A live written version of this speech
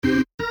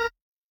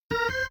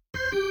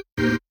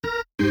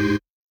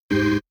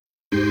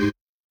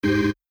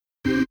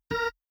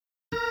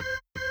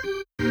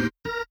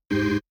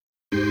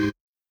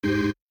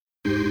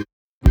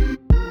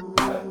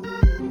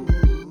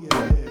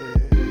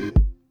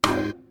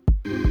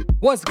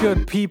What's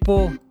good,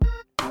 people?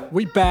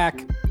 We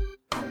back.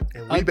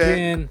 And we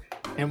again.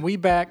 back. And we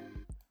back.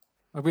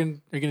 Are you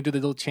gonna do the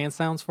little chant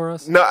sounds for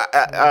us? No, I'm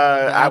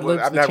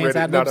not ready.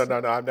 Ad-libs? No,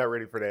 I'm not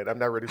ready for that. I'm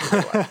not ready for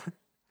that.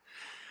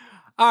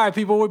 All right,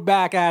 people, we're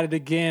back at it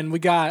again. We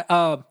got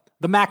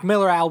the Mac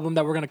Miller album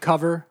that we're gonna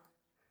cover.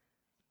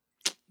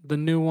 The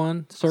new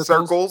one,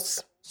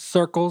 Circles.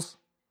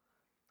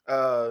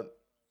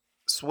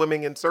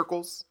 Swimming in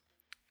circles.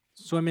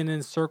 Swimming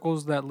in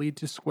circles that lead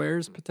to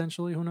squares,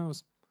 potentially. Who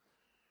knows?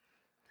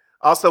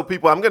 Also,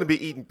 people, I'm going to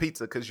be eating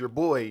pizza because your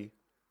boy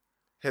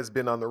has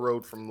been on the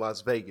road from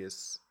Las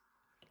Vegas,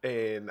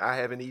 and I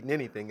haven't eaten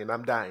anything, and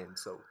I'm dying.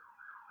 So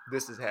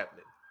this is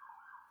happening.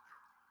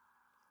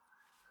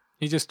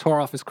 He just tore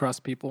off his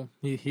crust, people.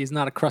 He's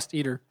not a crust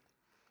eater.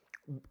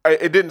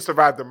 It didn't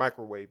survive the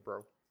microwave,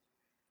 bro.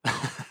 All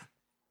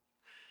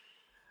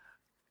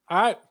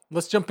right,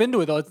 let's jump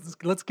into it, though.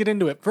 Let's get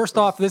into it. First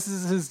off, this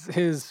is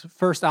his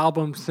first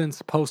album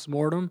since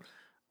Postmortem.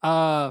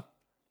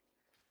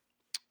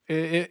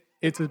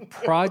 It's a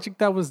project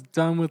that was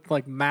done with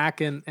like Mac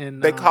and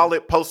they call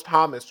it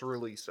post-Thomas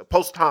release.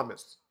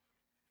 Post-Thomas.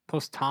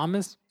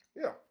 Post-Thomas?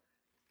 Yeah.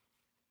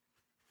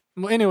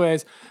 Well,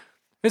 anyways,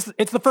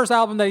 it's the first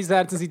album that he's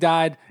had since he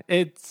died.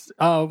 It's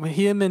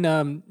him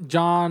and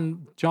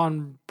John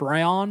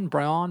Brian,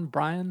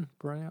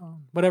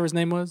 whatever his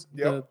name was.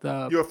 Yep.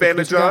 You a fan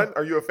of John? Guy?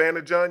 Are you a fan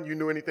of John? You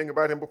knew anything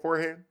about him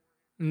beforehand?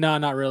 No,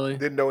 not really.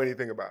 Didn't know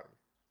anything about him?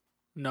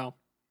 No.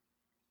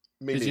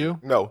 Me Did neither. you?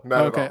 No,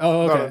 not at all.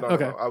 Oh, okay. No.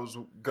 Okay. I was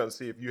gonna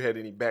see if you had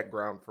any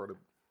background for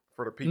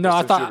the people. No,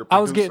 I thought you're the I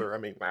was producer. getting. I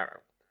mean, I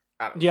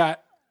don't know. Yeah,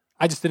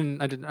 I just didn't.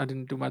 I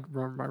didn't do my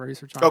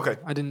research on it. Okay.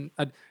 I didn't.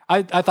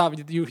 I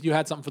thought you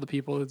had something for the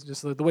people. It's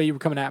just the way you were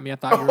coming at me. I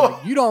thought you were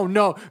like, you don't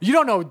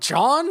know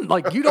John.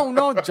 Like you don't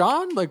know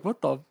John. Like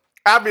what the?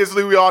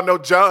 Obviously, we all know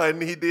John.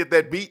 He did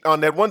that beat on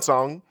that one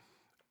song.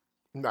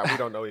 No, we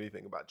don't know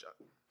anything about John.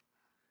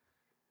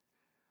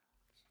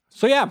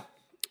 So yeah.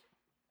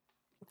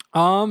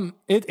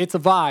 It's a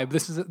vibe.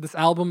 This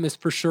album is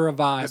for sure a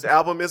vibe. This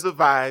album is a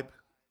vibe.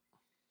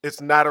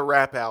 It's not a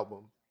rap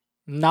album.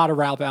 Not a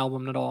rap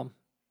album at all.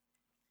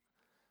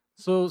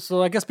 So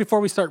I guess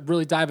before we start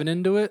really diving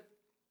into it,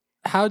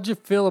 how'd you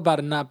feel about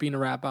it not being a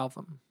rap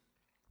album?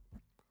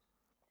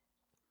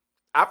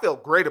 I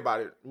felt great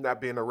about it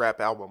not being a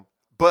rap album,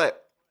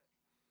 but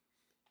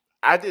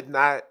I didn't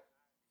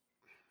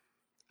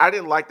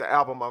like the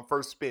album on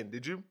first spin.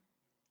 Did you?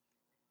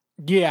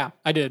 Yeah,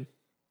 I did.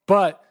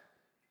 But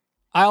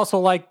I also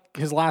like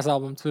his last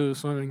album too,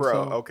 Swimming.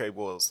 Bro, okay,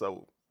 well,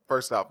 so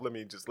first off, let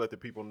me just let the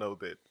people know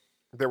that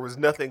there was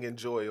nothing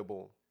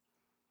enjoyable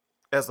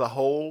as a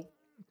whole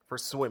for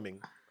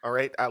Swimming. All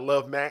right, I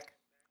love Mac.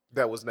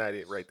 That was not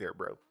it right there,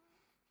 bro.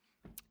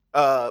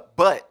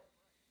 But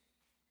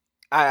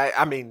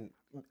I mean,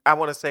 I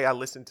want to say I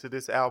listened to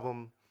this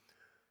album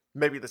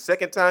maybe the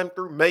second time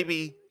through,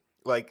 maybe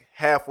like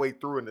halfway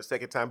through in the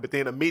second time, but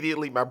then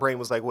immediately my brain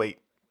was like, wait,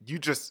 you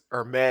just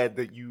are mad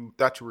that you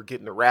thought you were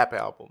getting a rap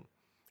album.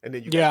 And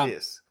then you got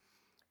this.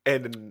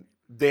 And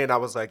then I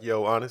was like,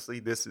 yo, honestly,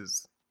 this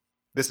is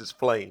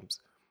flames.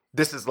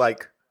 This is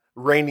like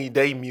rainy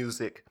day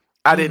music.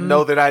 I didn't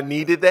know that I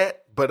needed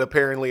that, but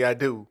apparently I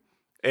do.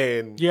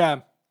 And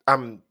yeah,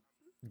 I'm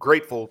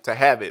grateful to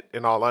have it,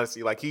 in all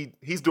honesty. Like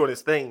he's doing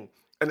his thing.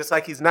 And it's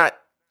like he's not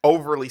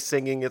overly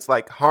singing. It's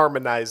like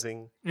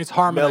harmonizing. It's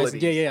harmonizing.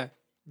 Melodies.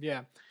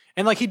 Yeah.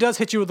 And like he does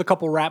hit you with a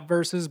couple rap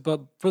verses,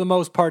 but for the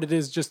most part, it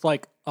is just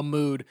like a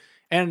mood.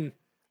 And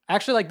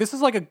actually, like this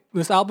is like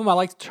this album I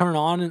like to turn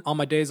on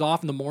my days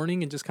off in the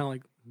morning and just kind of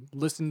like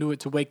listen to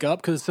it to wake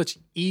up because it's such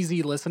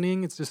easy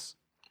listening. It's just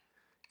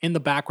in the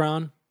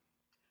background.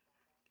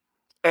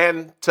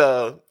 And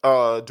to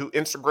do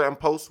Instagram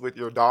posts with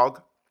your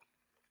dog.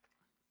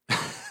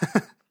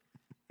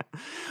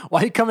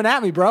 Why are you coming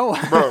at me, bro?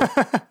 Bro,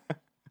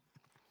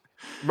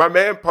 my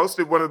man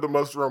posted one of the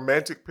most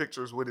romantic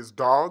pictures with his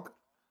dog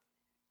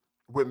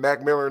with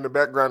Mac Miller in the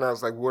background. I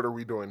was like, what are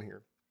we doing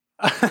here?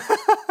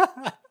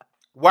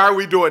 Why are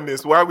we doing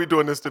this? Why are we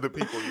doing this to the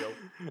people, yo?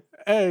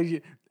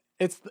 Hey,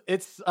 it's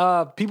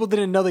people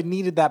didn't know they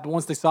needed that, but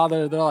once they saw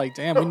that, they're like,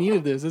 damn, we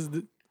needed this.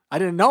 I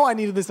didn't know I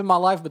needed this in my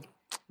life, but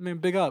I mean,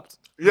 big ups.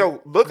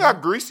 Yo, look how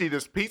greasy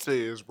this pizza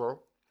is, bro.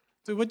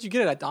 Dude, what'd you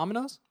get it at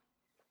Domino's?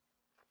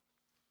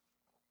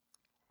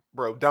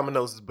 Bro,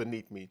 Domino's is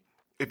beneath me.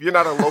 If you're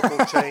not a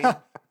local chain,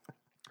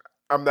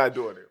 I'm not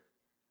doing it.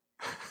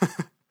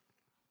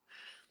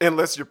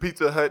 Unless you're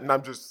Pizza Hut and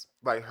I'm just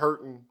like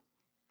hurting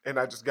and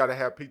I just got to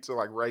have pizza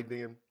like right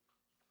then.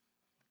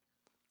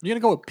 You're going to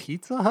go with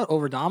Pizza Hut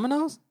over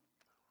Domino's?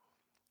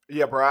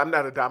 Yeah, bro, I'm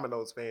not a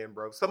Domino's fan,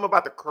 bro. Something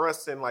about the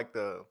crust and like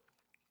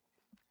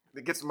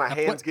it gets my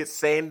hands get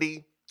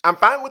sandy. I'm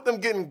fine with them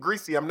getting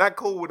greasy. I'm not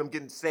cool with them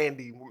getting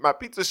sandy. My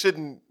pizza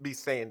shouldn't be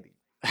sandy.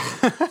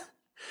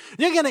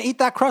 You're going to eat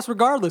that crust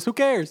regardless. Who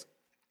cares?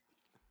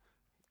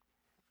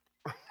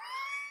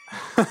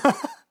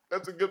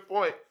 That's a good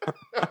point.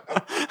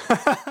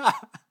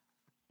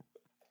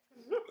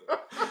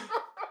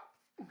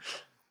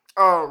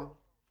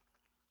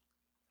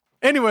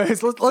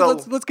 Anyways,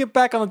 let's get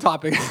back on the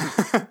topic.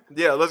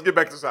 Yeah, let's get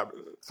back to the topic.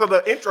 So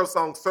the intro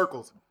song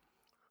Circles,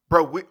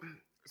 bro.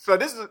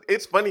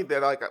 It's funny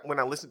that like when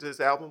I listen to this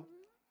album,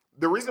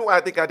 the reason why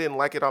I think I didn't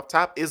like it off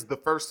top is the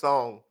first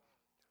song.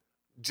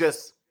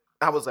 Just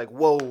I was like,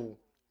 whoa,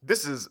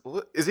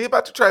 is he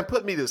about to try and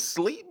put me to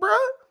sleep, bro?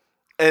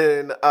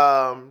 And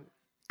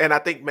I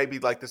think maybe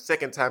like the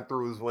second time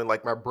through is when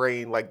like my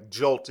brain like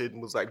jolted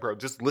and was like, bro,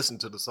 just listen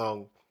to the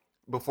song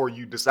before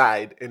you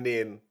decide. And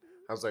then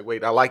I was like,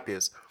 wait, I like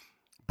this.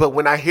 But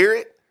when I hear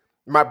it,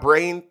 my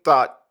brain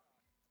thought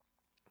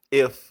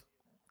if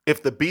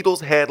the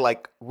Beatles had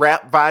like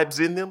rap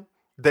vibes in them,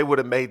 they would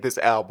have made this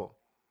album.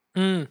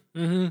 And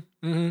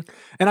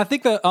I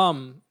think that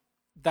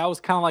that was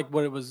kind of like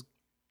what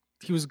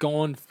he was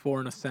going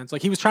for in a sense.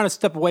 Like he was trying to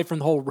step away from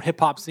the whole hip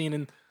hop scene.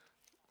 And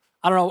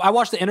I don't know. I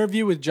watched the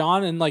interview with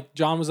John, and like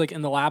John was like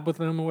in the lab with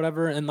him or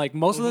whatever. And like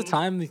most of the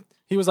time,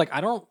 he was like,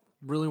 I don't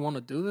really want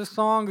to do this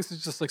song. This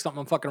is just like something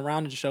I'm fucking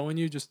around and showing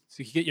you just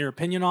to get your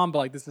opinion on. But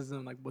like this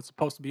isn't like what's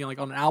supposed to be like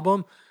on an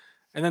album.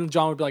 And then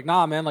John would be like,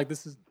 nah, man, like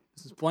this is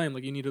Flame.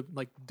 Like you need to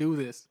like do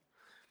this.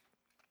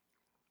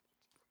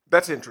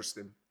 That's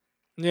interesting.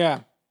 Yeah.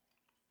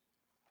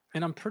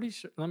 And I'm pretty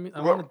sure. I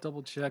want to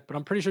double check, but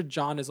I'm pretty sure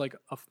John is like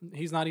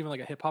he's not even like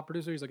a hip hop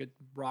producer. He's like a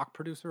rock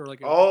producer or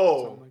like.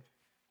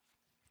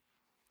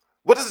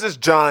 What is this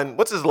John?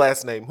 What's his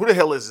last name? Who the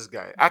hell is this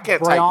guy? I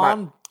can't type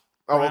my.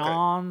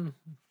 Oh,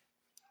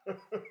 okay.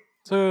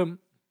 So,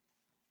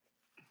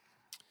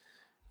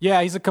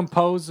 yeah, he's a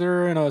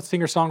composer and a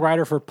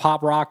singer-songwriter for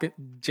pop, rock,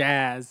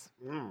 jazz.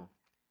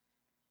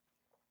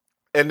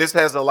 And this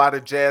has a lot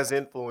of jazz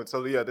influence.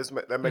 So yeah,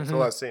 that makes a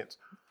lot of sense.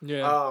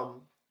 Yeah.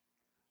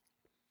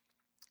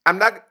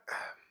 I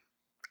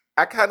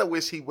kind of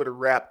wish he would have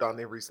rapped on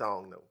every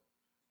song though.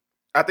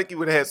 I think he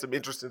would have had some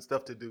interesting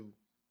stuff to do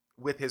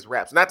with his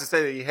raps. Not to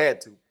say that he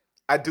had to.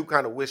 I do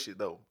kind of wish it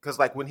though, because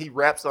like when he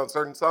raps on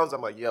certain songs,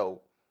 I'm like,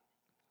 yo,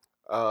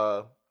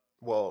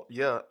 well,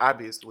 yeah,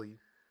 obviously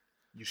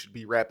you should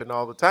be rapping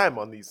all the time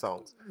on these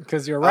songs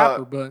because you're a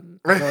rapper. But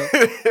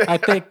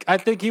I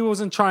think he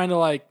wasn't trying to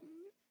like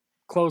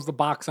close the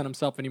box on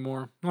himself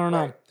anymore. I don't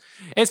know. Right.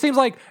 It seems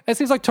like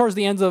towards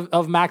the end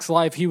of Mac's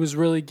life, he was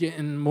really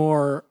getting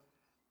more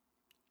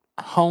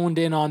honed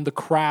in on the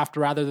craft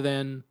rather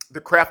than the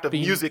craft of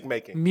music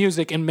making,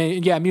 music in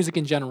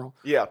general.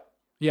 Yeah.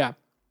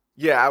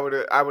 I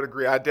would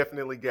agree. I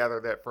definitely gather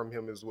that from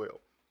him as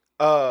well.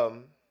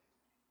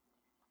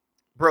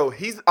 Bro,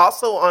 he's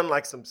also on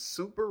like some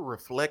super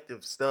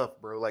reflective stuff,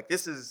 bro. Like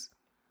this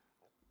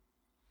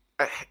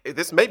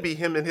may be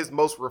him in his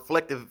most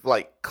reflective,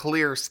 like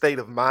clear state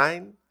of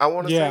mind, I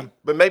want to say.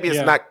 But maybe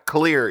it's not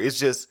clear. It's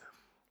just,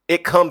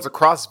 it comes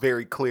across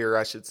very clear,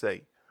 I should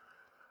say.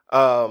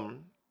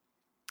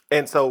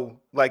 And so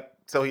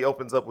he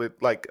opens up with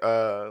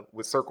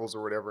with Circles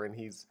or whatever. And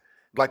he's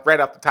like right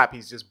off the top,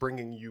 he's just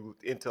bringing you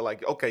into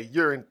like, okay,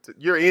 you're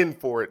in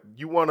for it.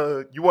 You want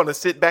to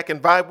sit back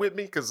and vibe with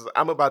me? Cause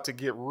I'm about to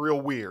get real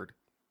weird.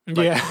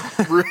 Like,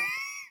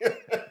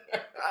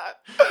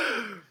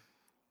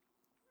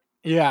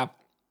 yeah.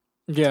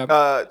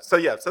 So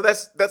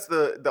that's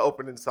the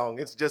opening song.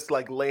 It's just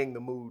like laying the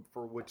mood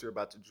for what you're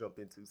about to jump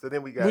into. So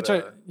then we got which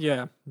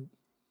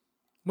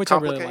I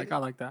really like. I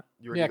like that.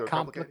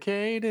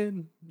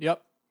 Complicated.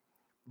 Yep,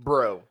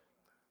 bro.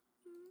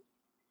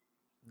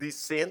 These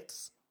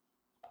synths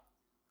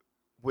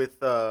with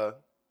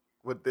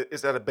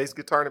is that a bass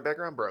guitar in the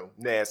background, bro?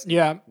 Nasty.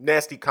 Yeah,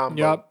 nasty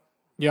combo.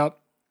 Yep.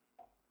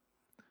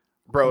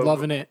 Bro,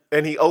 loving it.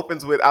 And he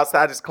opens with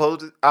outside is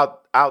cloudy,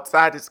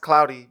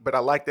 but I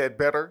like that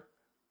better.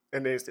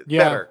 And then it's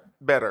better.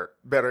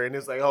 And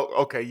it's like, oh,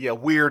 okay, yeah,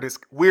 weird is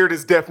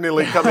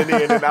definitely coming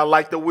in, and I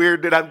like the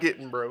weird that I'm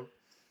getting, bro.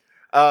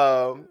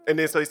 And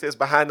then so he says,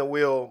 behind the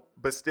wheel,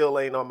 but still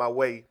ain't on my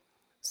way.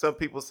 Some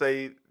people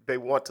say they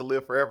want to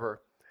live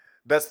forever.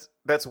 That's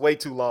way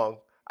too long.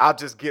 I'll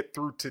just get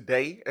through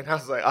today. And I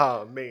was like,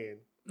 oh man.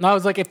 I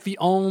was like, if he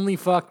only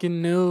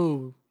fucking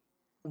knew,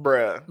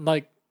 bruh.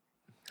 Like.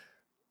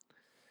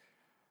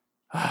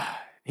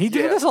 He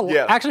did this a lot.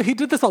 Yeah. Actually, he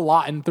did this a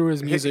lot and through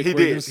his music. He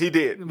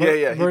did.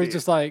 Where he's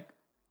just like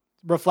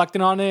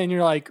reflecting on it, and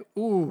you're like,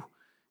 "Ooh,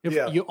 if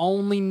you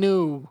only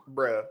knew,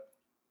 bruh."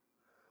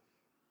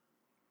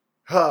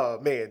 Oh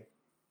man,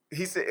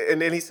 he said,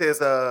 and then he says,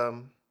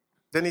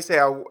 then he say,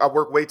 "I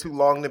work way too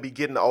long to be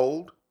getting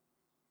old."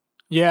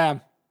 Yeah,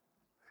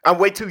 I'm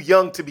way too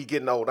young to be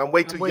getting old. I'm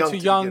way too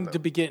young to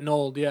be getting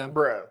old. Yeah,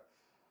 bruh.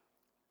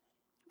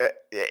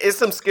 It's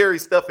some scary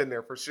stuff in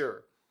there for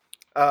sure.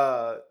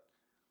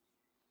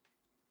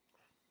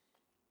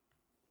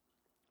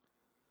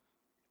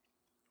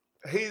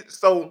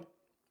 So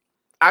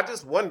I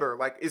just wonder,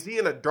 like, is he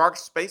in a dark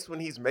space when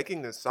he's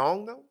making this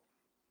song though?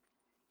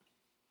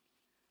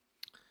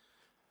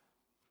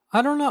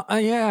 I don't know.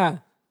 Yeah.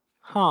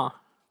 Huh.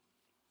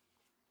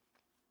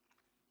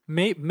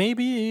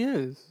 Maybe he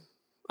is.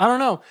 I don't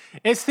know.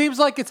 It seems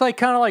like it's like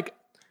kind of like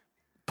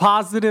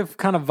positive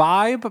kind of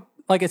vibe.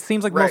 Like it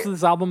seems like most of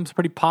this album is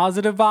pretty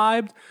positive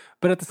vibed,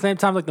 but at the same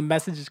time, like the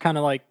message is kind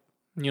of like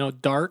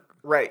Dark.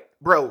 Right.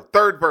 Bro,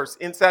 third verse.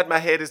 Inside my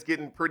head is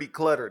getting pretty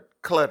cluttered.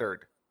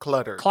 Cluttered.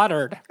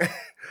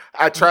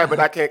 I try, but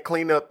I can't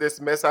clean up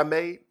this mess I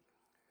made.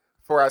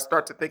 Before I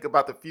start to think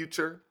about the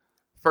future,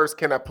 first,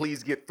 can I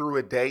please get through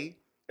a day?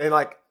 And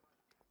like,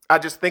 I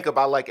just think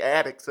about like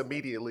addicts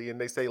immediately, and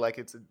they say like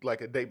it's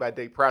like a day by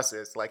day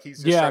process. Like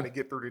he's just trying to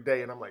get through the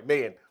day, and I'm like,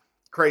 man,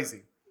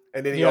 crazy.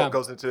 And then he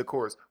goes into the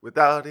chorus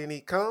without any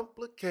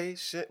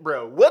complication,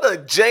 bro. What a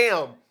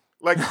jam!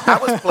 Like I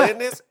was playing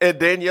this, and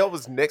Danielle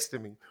was next to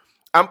me.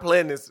 I'm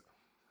playing this,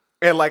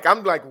 and like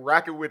I'm like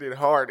rocking with it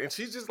hard, and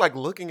she's just like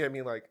looking at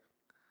me like,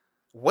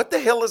 what the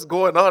hell is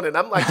going on? And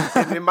I'm like,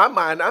 and in my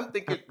mind, I'm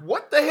thinking,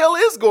 what the hell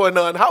is going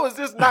on? How is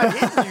this not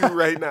hitting you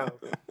right now?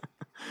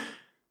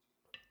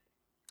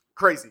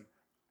 Crazy.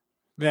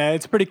 Yeah,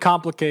 it's pretty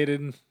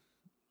complicated.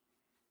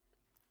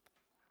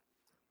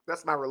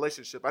 That's my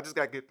relationship. I just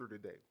got to get through the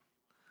day.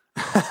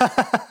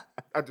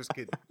 I'm just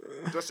kidding.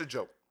 Just a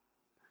joke.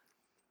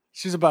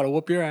 She's about to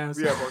whoop your ass.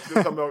 Yeah,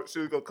 bro.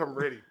 She's going to come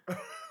ready.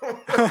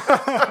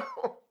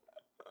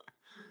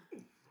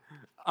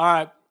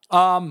 All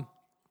right.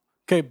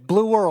 Okay,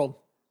 Blue World.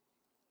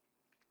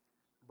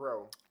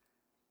 Bro.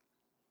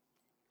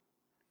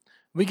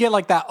 We get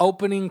like that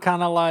opening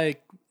kind of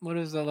like, what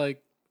is it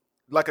like?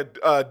 Like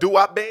a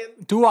doo-wop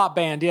band? Doo-wop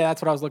band, yeah,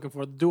 that's what I was looking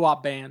for. The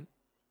doo-wop band.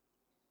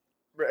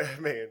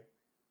 Man.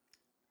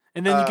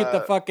 And then you get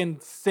the fucking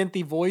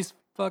synthy voice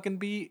fucking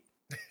beat.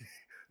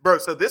 Bro,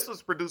 so this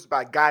was produced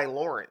by Guy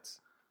Lawrence.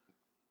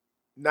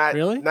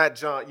 Really? Not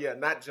John. Yeah,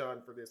 not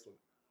John for this one.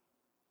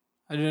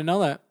 I didn't know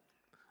that.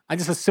 I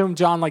just assumed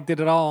John like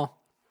did it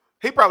all.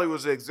 He probably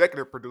was the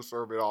executive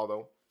producer of it all,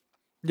 though.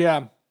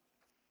 Yeah.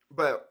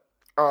 But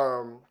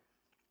I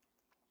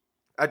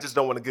just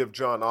don't want to give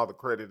John all the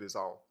credit is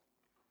all.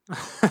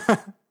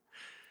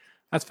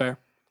 That's fair.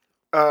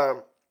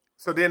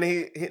 So then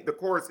the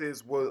chorus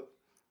is, well,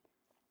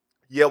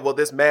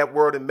 this mad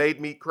world and made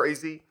me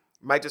crazy.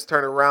 Might just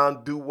turn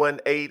around, do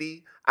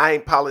 180. I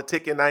ain't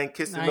politicking, I ain't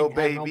kissing no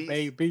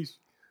babies.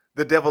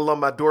 The devil on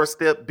my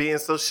doorstep being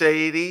so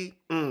shady.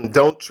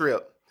 Don't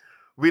trip.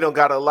 We ain't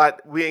got to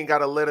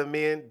let him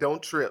in.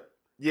 Don't trip.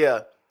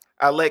 Yeah,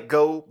 I let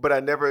go, but I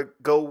never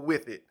go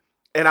with it.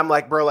 And I'm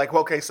like, bro, like,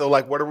 okay, so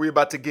like, what are we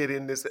about to get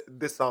in this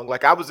song?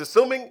 Like, I was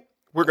assuming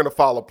we're gonna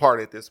fall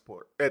apart at this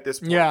point.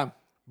 Yeah.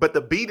 But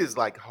the beat is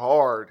like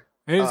hard.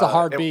 It is a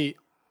hard beat.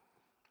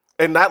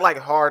 And not like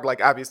hard,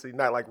 like obviously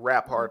not like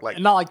rap hard, like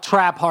not like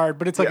trap hard,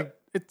 but it's like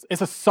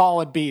it's a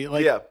solid beat.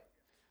 Like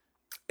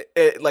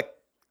like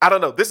I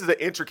don't know. This is an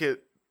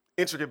intricate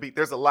beat.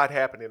 There's a lot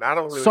happening. I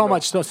don't really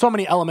know. So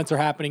many elements are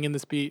happening in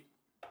this beat.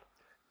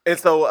 And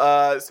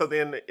so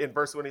then in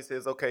verse 1 he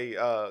says, okay,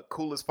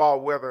 cool as fall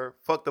weather.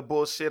 Fuck the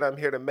bullshit. I'm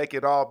here to make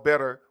it all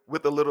better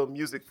with a little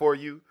music for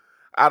you.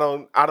 I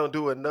don't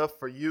do enough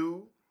for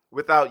you.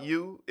 Without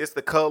you, it's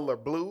the color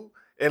blue.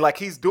 And like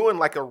he's doing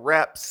like a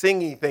rap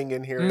singing thing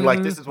in here. And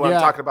like this is what I'm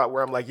talking about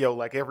where I'm like, yo,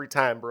 like every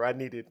time, bro, I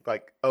needed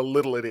like a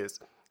little of this.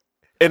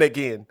 And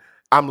again,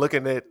 I'm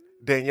looking at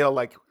Danielle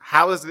like,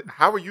 how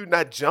are you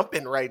not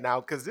jumping right now?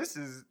 Because this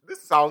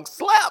song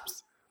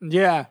slaps.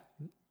 Yeah.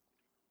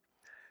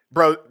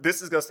 Bro,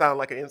 this is gonna sound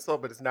like an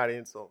insult, but it's not an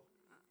insult.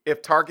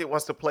 If Target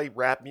wants to play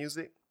rap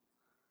music,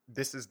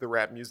 this is the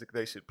rap music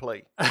they should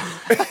play.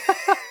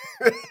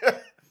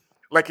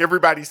 Like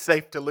everybody's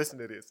safe to listen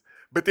to this.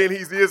 But then he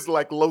is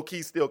like low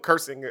key still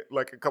cursing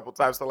like a couple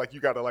times. So like you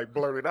gotta like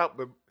blurt it out.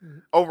 But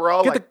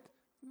overall,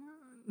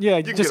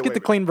 just get the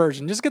clean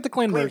version. Just get the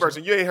clean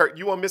version. You ain't hurt.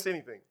 You won't miss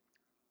anything.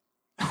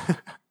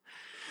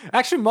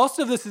 Actually, most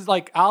of this is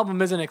like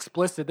album isn't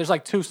explicit. There's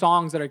like 2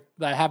 songs that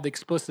have the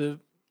explicit.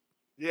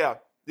 Yeah.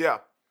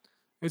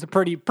 It's a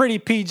pretty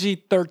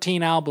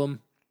PG-13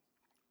 album.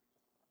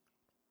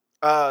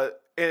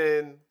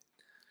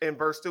 In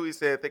verse 2, he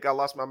said, think I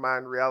lost my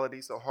mind,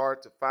 reality so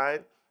hard to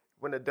find.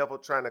 When the devil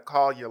trying to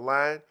call your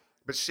line.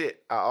 But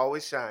shit, I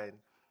always shine.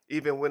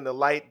 Even when the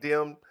light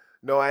dim.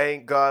 No, I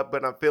ain't God,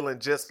 but I'm feeling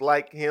just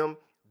like him.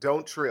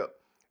 Don't trip.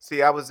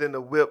 See, I was in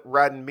the whip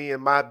riding me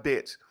and my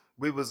bitch.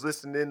 We was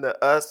listening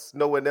to us.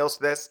 No one else,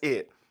 that's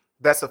it.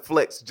 That's a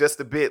flex, just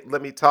a bit.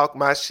 Let me talk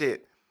my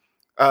shit.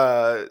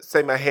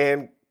 Say my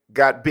hand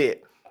got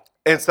bit.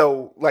 And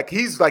so, like,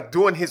 he's like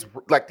doing his,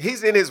 like,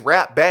 he's in his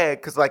rap bag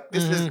because, like,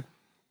 this is,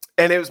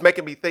 and it was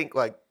making me think,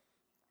 like,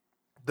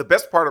 the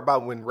best part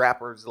about when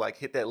rappers, like,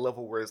 hit that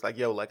level where it's like,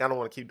 yo, like, I don't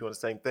want to keep doing the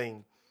same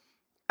thing.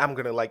 I'm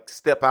going to, like,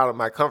 step out of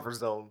my comfort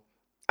zone.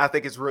 I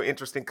think it's real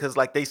interesting because,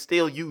 like, they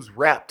still use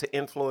rap to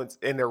influence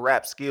in their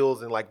rap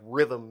skills and, like,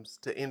 rhythms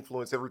to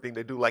influence everything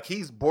they do. Like,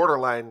 he's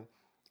borderline,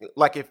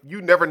 like, if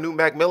you never knew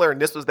Mac Miller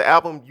and this was the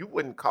album, you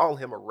wouldn't call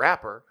him a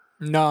rapper.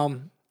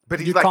 No. But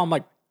he's you'd like, call him,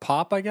 like,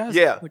 pop, I guess?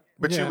 Yeah. Like,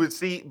 but you would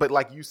see, but,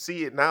 like, you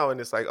see it now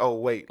and it's like, oh,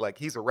 wait, like,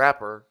 he's a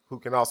rapper who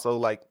can also,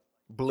 like,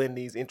 blend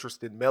these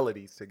interesting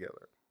melodies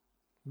together.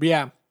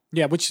 Yeah,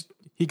 which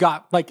he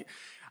got. Like,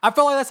 I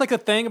feel like that's like a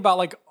thing about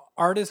like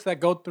artists that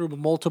go through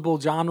multiple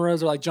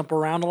genres or like jump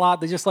around a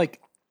lot. They just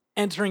like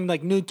entering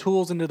like new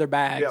tools into their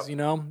bags, you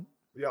know?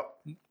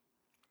 Yep.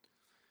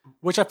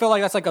 Which I feel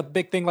like that's like a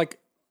big thing. Like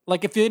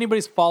like if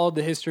anybody's followed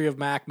the history of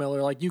Mac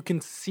Miller, like you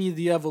can see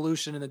the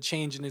evolution and the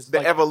change in his. The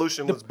like,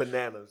 evolution was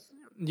bananas.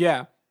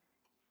 Yeah.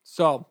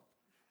 So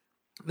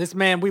this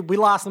man, we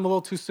lost him a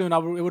little too soon.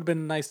 It would have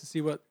been nice to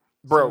see what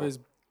some of his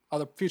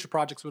other future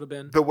projects would have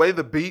been. The way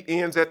the beat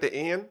ends at the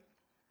end,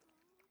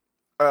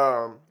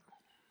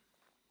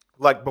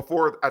 like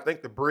before, I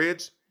think the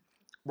bridge,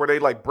 where they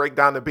like break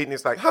down the beat and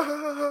it's like, ha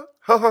ha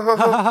ha ha ha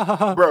ha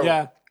ha, bro.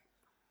 Yeah.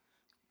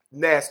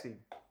 Nasty.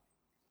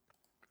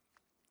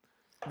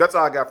 That's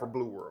all I got for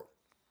Blue World.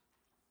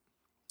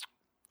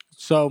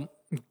 So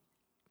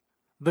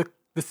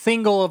the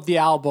single of the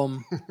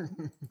album,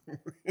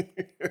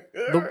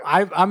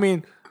 I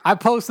mean, I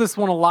post this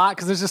one a lot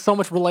because there's just so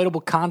much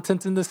relatable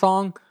content in this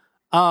song.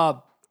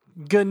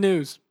 Good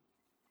News.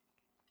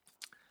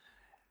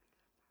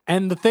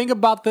 And the thing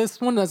about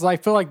this one is I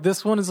feel like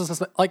this one is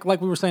just like we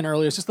were saying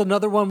earlier, it's just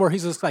another one where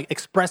he's just like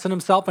expressing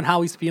himself and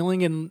how he's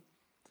feeling. And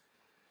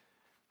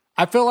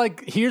I feel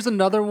like here's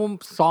another one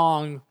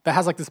song that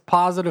has like this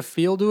positive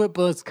feel to it,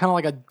 but it's kind of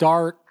like a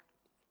dark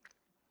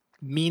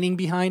meaning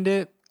behind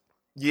it.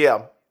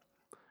 Yeah.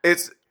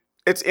 It's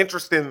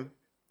interesting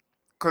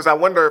because I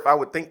wonder if I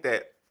would think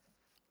that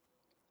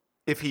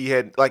if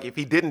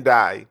he didn't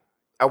die,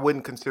 I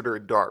wouldn't consider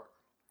it dark,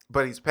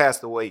 but he's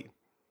passed away.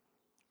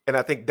 And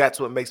I think that's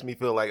what makes me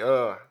feel like,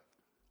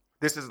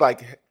 this is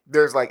like,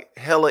 there's like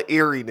hella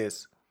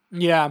eeriness.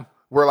 Yeah.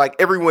 Where like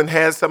everyone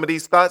has some of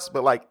these thoughts,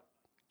 but like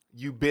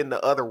you've been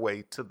the other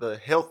way to the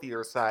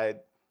healthier side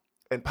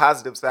and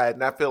positive side.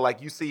 And I feel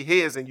like you see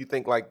his and you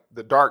think like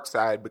the dark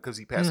side because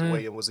he passed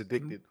away and was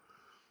addicted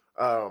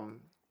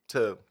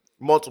to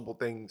multiple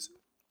things.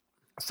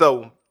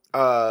 So,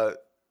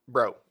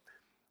 bro,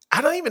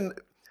 I don't even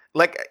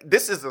like,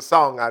 this is a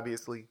song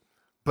obviously,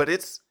 but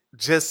it's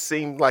just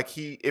seemed like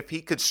if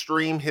he could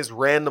stream his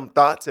random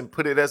thoughts and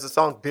put it as a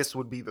song, this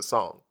would be the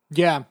song.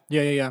 Yeah.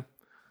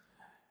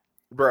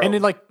 Bro. And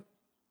it like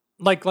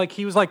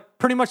he was like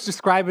pretty much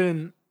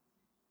describing,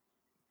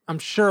 I'm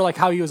sure like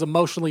how he was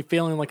emotionally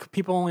feeling. Like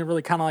people only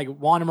really kind of like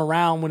want him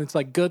around when it's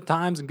like good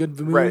times and good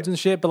moods and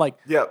shit. But like,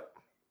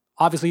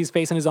 obviously he's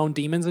facing his own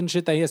demons and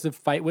shit that he has to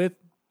fight with.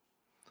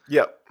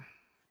 Yep.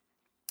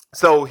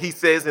 So he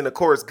says in the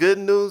chorus, good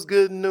news,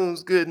 good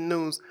news, good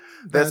news.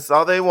 That's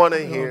all they want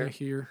to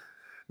hear.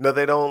 No,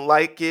 they don't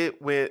like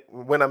it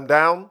when I'm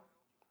down.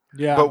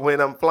 Yeah. But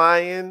when I'm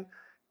flying,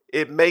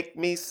 it make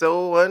me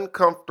so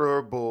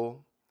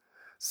uncomfortable.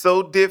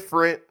 So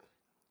different.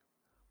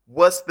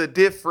 What's the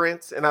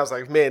difference? And I was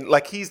like, man,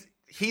 like he's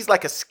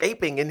like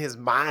escaping in his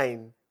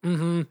mind.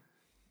 Mm-hmm.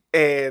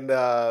 And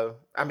I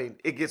mean,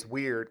 it gets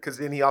weird because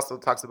then he also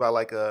talks about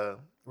like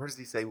where does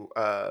he say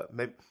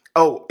maybe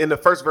in the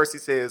first verse he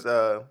says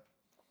I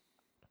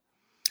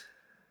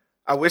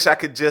wish I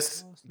could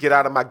just get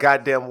out of my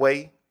goddamn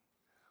way.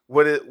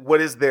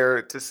 What is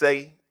there to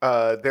say?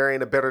 There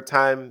ain't a better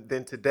time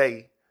than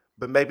today.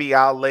 But maybe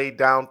I'll lay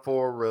down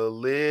for a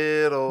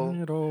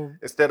little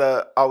instead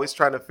of always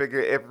trying to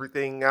figure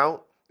everything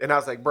out. And I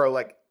was like, bro,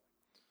 like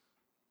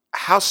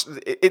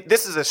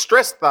this is a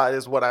stress thought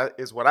is what I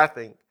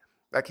think.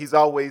 Like he's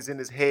always in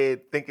his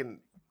head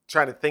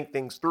trying to think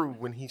things through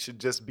when he should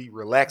just be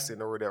relaxing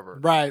or whatever.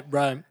 Right.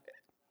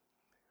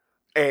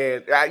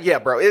 And yeah,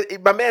 bro,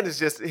 my man is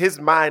just, his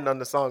mind on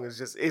the song is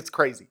just, it's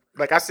crazy.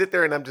 Like I sit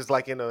there and I'm just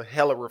like in a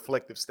hella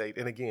reflective state.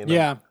 And again,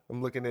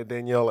 I'm looking at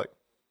Danielle like,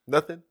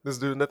 nothing? This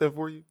dude nothing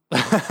for you?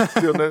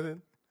 Still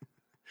nothing?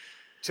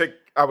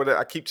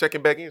 I keep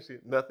checking back in.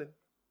 Nothing.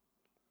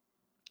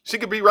 She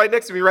could be right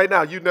next to me right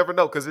now. You never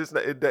know because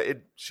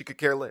she could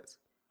care less.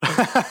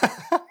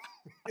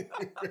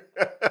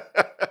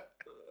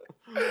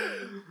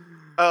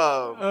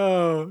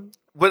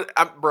 But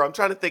I'm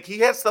trying to think. He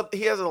has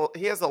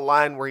a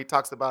line where he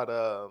talks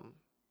about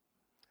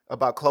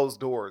closed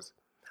doors.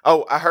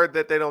 Oh, I heard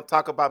that they don't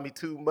talk about me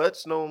too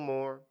much no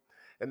more.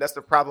 And that's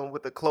the problem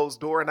with the closed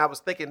door. And I was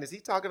thinking, is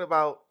he talking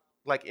about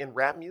like in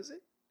rap music?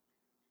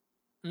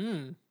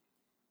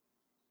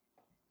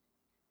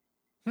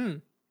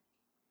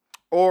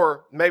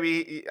 Or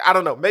maybe, I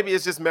don't know. Maybe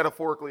it's just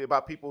metaphorically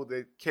about people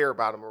that care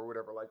about him or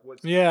whatever. Like when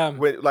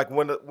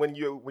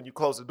you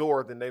close the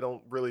door, then they're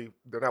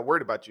not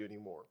worried about you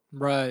anymore.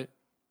 Right.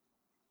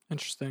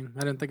 Interesting.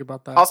 I didn't think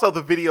about that. Also,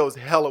 the video is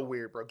hella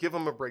weird, bro. Give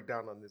him a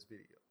breakdown on this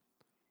video.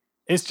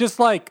 It's just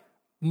like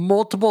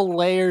multiple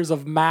layers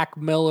of Mac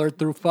Miller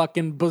through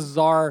fucking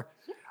bizarre.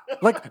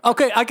 Like,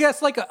 okay, I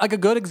guess like a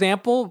good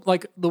example,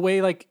 like the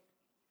way like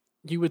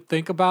you would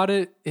think about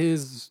it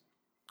is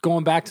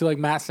going back to like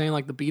Matt saying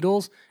like the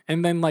Beatles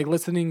and then like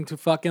listening to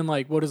fucking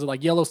like, what is it,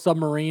 like Yellow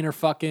Submarine or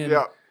fucking,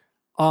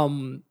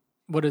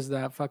 what is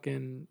that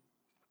fucking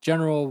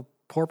General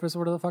Porpoise or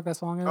whatever the fuck that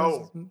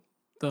song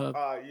is?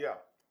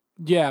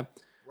 Yeah.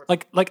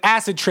 Like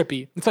acid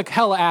trippy. It's like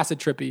hella acid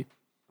trippy.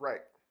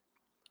 Right.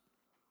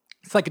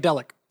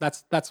 Psychedelic.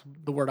 That's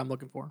the word I'm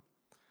looking for.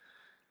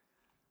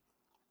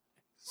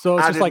 So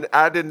it's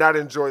I did not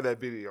enjoy that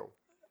video.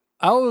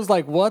 I was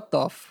like, what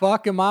the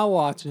fuck am I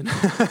watching?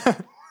 I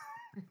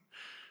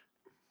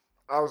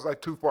was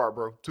like, too far,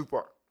 bro. Too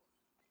far.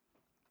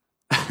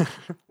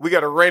 We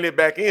got to rein it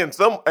back in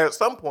at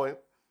some point.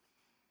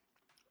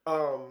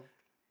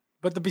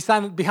 But the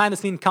behind the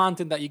scene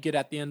content that you get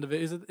at the end of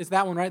it is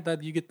that one, right?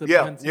 That you get the Yeah.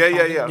 behind the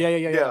scenes content?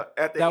 Yeah.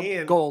 At the that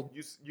end, gold.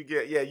 you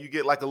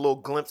get like a little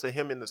glimpse of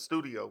him in the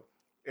studio,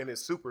 and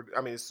it's super.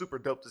 I mean, it's super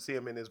dope to see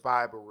him in his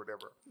vibe or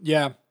whatever.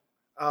 Yeah.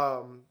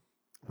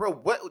 Bro,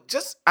 what?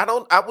 Just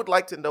I would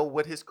like to know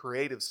what his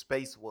creative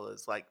space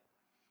was like.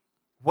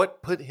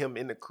 What put him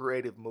in the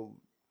creative mood?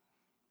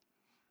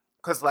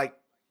 Because like,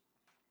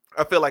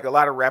 I feel like a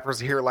lot of rappers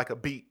hear like a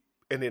beat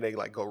and then they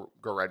like go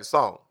write a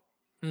song.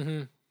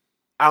 Mm-hmm.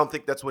 I don't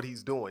think that's what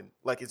he's doing.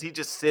 Like, is he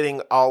just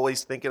sitting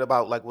always thinking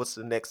about like what's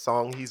the next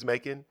song he's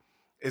making?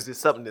 Is it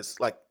something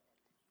that's like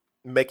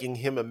making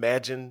him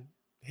imagine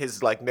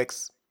his like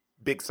next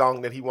big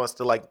song that he wants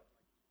to like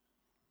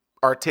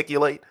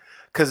articulate?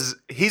 Because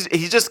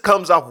he just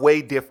comes off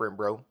way different,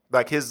 bro.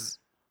 Like his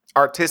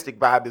artistic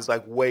vibe is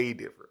like way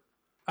different.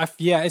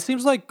 It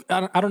seems like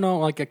I don't know.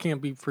 Like I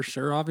can't be for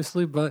sure,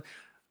 obviously, but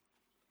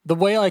the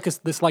way like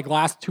this like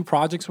last two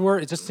projects were,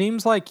 it just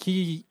seems like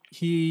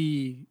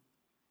he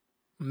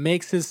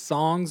makes his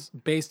songs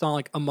based on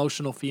like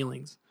emotional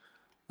feelings.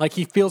 Like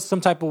he feels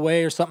some type of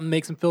way or something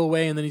makes him feel a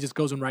way, and then he just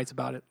goes and writes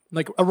about it.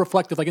 Like a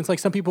reflective. Like it's like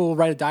some people will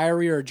write a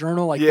diary or a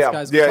journal. Like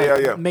this guy's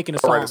making a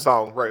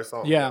song. Write a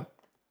song. Yeah.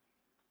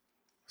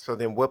 So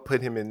then, what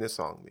put him in this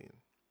song then?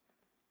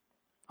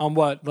 On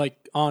what?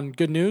 Like on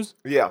Good News?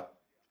 Yeah.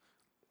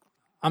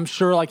 I'm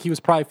sure like he was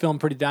probably feeling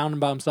pretty down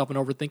about himself and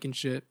overthinking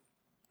shit.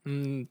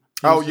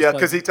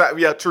 Because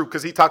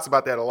he talks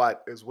about that a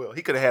lot as well.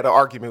 He could have had an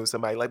argument with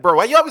somebody like, bro,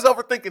 why you always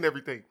overthinking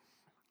everything?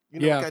 You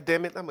know, God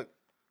damn it. I'm like,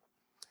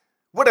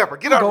 whatever,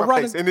 get out of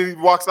my face. And then he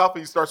walks off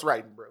and he starts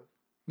writing, bro.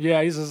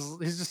 Yeah, he's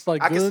just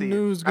like, good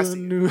news.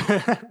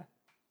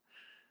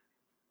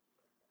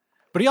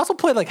 But he also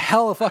played like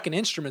hella fucking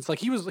instruments. Like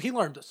he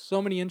learned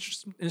so many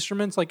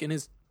instruments like in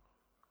his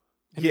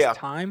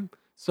time.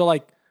 So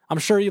like I'm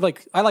sure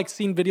I like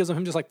seeing videos of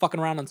him just like fucking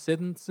around on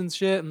synths and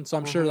shit. And so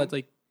I'm sure that's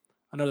like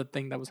another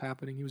thing that was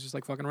happening. He was just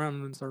like fucking around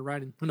and then started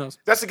writing. Who knows?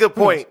 That's a good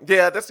point.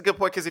 Yeah, that's a good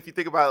point. Because if you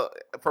think about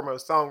it from a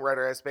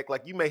songwriter aspect,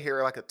 like you may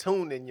hear like a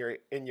tune in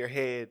your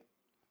head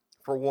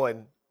for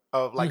one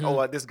of like,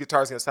 this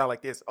guitar's gonna sound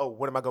like this. Oh,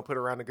 what am I gonna put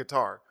around the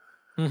guitar?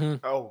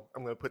 Oh,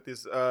 I'm gonna put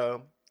this.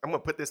 I'm gonna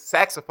put this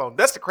saxophone.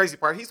 That's the crazy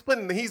part. He's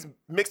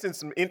mixing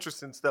some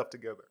interesting stuff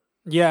together.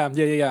 Yeah.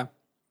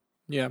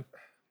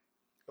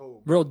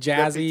 Oh, real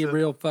jazzy,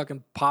 real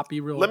fucking poppy.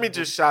 Let me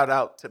just shout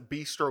out to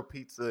Bistro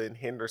Pizza in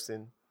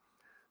Henderson.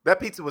 That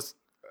pizza was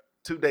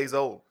 2 days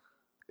old.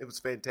 It was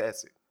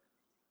fantastic.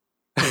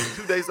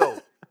 2 days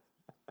old.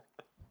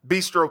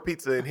 Bistro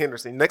Pizza in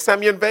Henderson. Next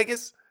time you're in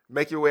Vegas,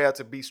 make your way out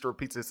to Bistro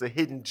Pizza. It's a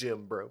hidden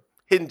gem, bro.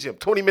 Hidden gem.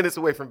 20 minutes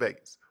away from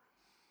Vegas.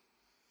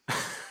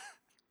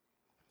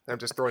 I'm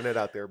just throwing that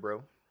out there,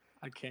 bro.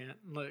 I can't.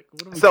 Like,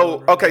 what are we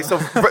doing right now?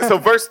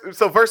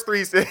 so verse 3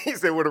 he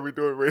said, what are we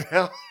doing right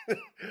now?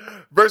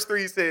 Verse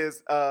 3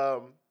 says,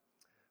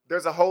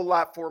 there's a whole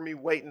lot for me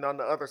waiting on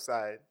the other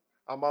side.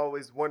 I'm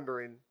always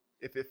wondering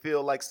if it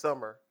feel like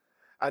summer.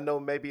 I know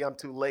maybe I'm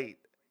too late.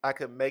 I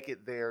could make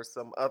it there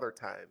some other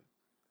time.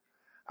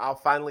 I'll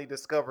finally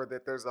discover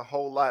that there's a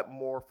whole lot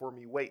more for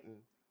me waiting.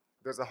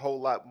 There's a whole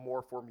lot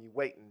more for me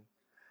waiting.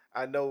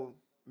 I know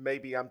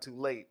maybe I'm too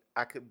late.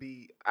 I could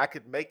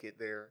make it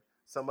there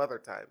some other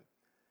time.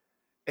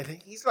 And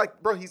he's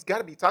like, bro, he's got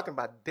to be talking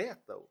about death,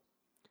 though.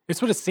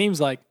 It's what it seems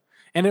like.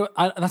 And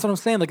that's what I'm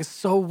saying. Like, it's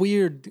so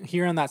weird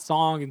hearing that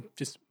song and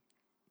just...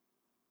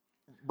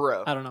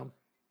 Bro. I don't know.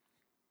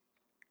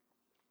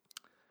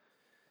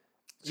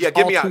 Yeah,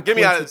 get me out.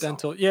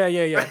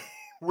 Yeah.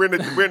 We're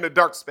in the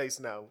dark space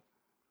now.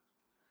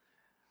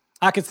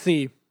 I can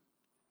see.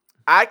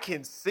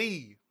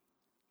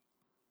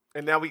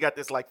 And now we got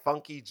this like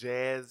funky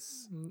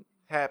jazz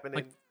happening.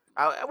 Like,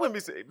 I wouldn't be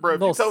saying, bro.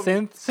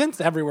 Synths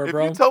everywhere,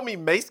 bro. If you told me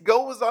Mace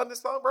Go was on this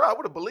song, bro, I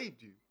would have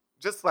believed you.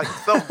 Just like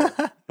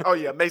somewhere. Oh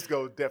yeah, Mace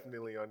Go is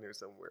definitely on there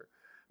somewhere.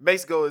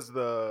 Mace Go is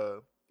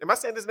the. Am I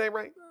saying his name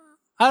right?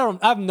 I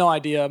have no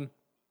idea,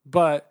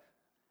 but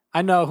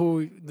I know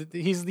who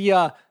he's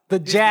the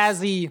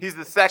jazzy. He's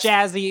the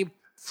jazzy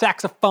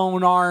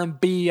saxophone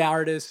R&B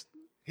artist.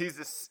 He's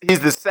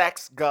the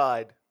sax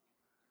god.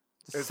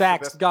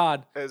 Sax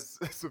god, as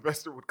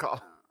Silvestre would call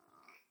him.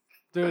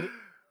 Dude,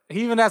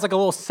 he even has like a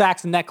little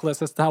sax necklace.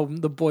 That's how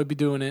the boy be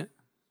doing it.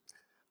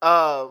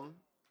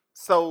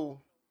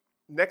 So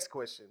next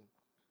question.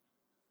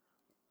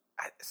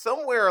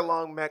 Somewhere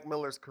along Mac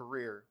Miller's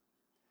career,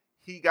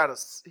 he got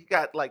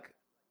like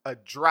a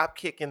drop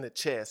kick in the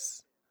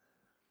chest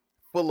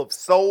full of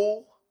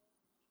soul,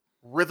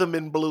 rhythm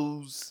and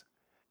blues,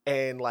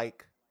 and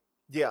like,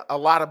 a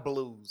lot of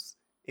blues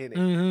in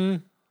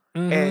it.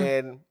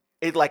 And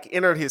it like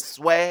entered his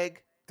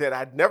swag that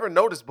I'd never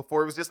noticed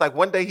before. It was just like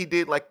one day he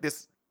did like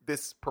this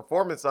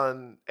performance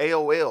on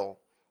AOL.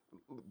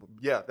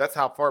 Yeah, that's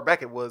how far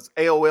back it was.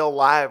 AOL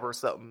Live or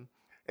something.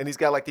 And he's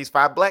got like these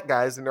 5 black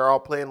guys and they're all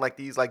playing like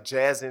these like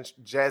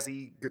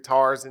jazzy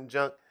guitars and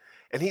junk.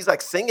 And he's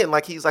like singing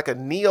like he's like a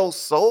neo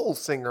soul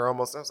singer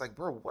almost. I was like,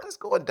 bro, what is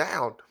going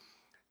down?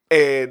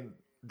 And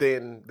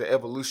then the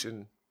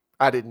evolution,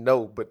 I didn't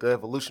know, but the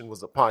evolution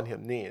was upon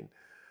him then.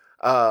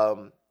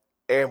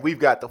 And we've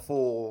got the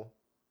full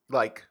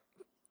like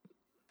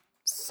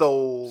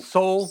soul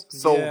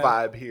yeah.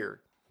 vibe here.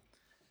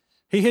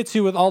 He hits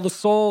you with all the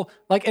soul,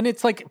 like, and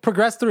it's like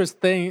progressed through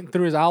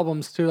his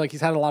albums too. Like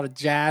he's had a lot of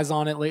jazz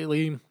on it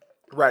lately.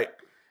 Right.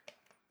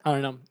 I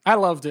don't know. I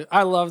loved it,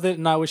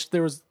 and I wish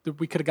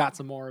we could have got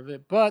some more of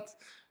it, but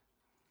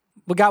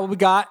we got what we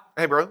got.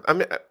 Hey, bro,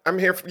 I'm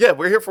here.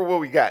 We're here for what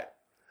we got.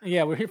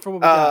 Yeah, we're here for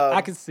what we got.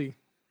 I can see,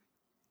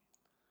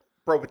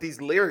 bro. But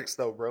these lyrics,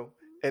 though, bro,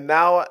 and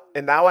now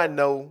I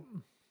know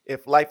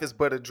if life is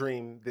but a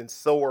dream, then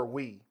so are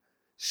we.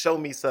 Show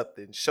me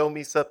something. Show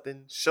me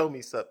something. Show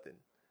me something.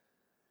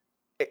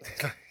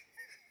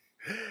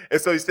 And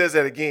so he says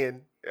that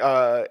again,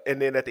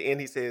 and then at the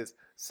end he says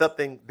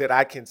something that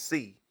I can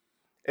see.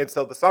 And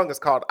so the song is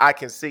called "I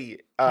Can See."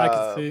 I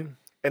can see,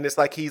 and it's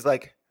like he's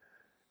like,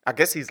 I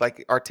guess he's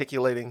like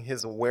articulating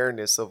his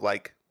awareness of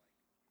like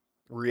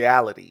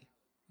reality.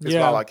 Is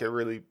all I can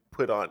really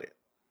put on it,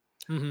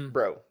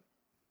 bro.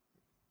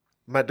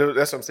 My dude,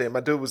 that's what I'm saying. My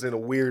dude was in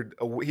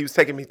he was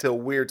taking me to a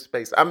weird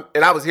space. And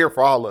I was here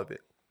for all of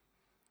it.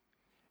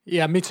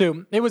 Yeah, me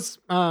too. It was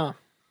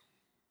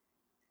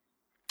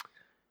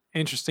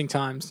interesting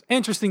times.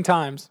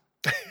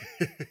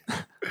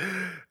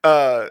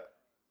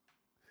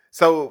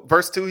 So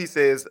verse 2, he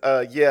says,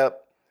 yeah,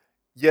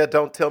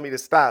 don't tell me to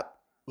stop.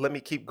 Let me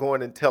keep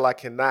going until I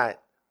cannot.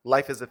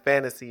 Life is a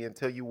fantasy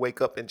until you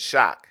wake up in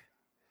shock.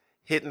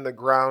 Hitting the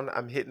ground,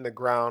 I'm hitting the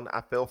ground.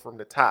 I fell from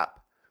the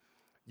top.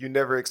 You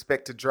never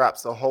expect to drop,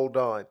 so hold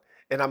on.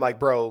 And I'm like,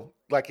 bro,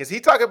 like, is he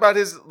talking about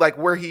his, like,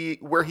 where he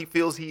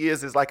feels he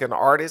is like an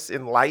artist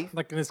in life?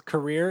 Like in his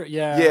career?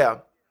 Yeah. Yeah.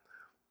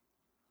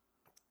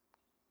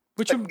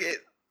 Which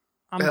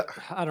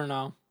I don't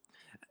know.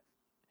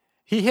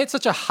 He hit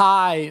such a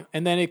high,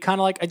 and then it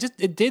kind of like,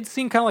 it did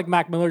seem kind of like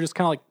Mac Miller just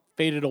kind of like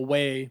faded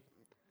away.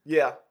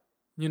 Yeah.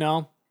 You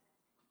know?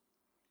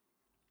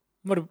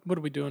 What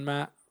are we doing,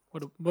 Matt?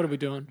 What are we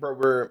doing? Bro,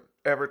 we're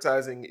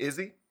advertising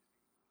Izzy.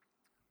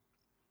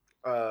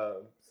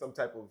 Some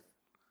type of,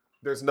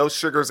 there's no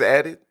sugars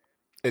added.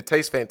 It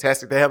tastes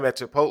fantastic. They have them at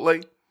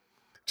Chipotle.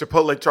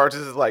 Chipotle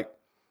charges is like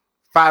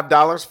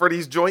 $5 for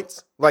these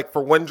joints, like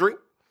for one drink.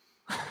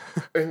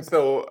 And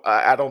so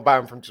I don't buy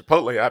them from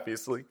Chipotle,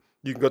 obviously.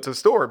 You can go to the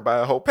store and buy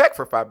a whole pack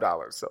for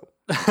 $5. So,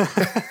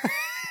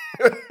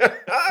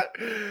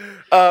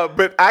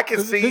 but I can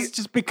see this is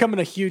just becoming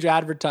a huge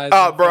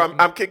advertisement. Bro,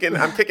 I'm kicking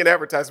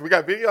advertisements. We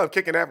got video. I'm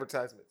kicking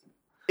advertisements.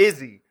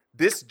 Izzy,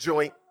 this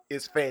joint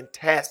is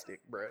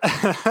fantastic, bro.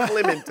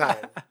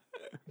 Clementine.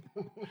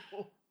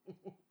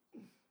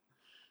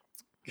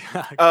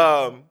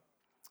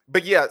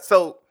 But yeah,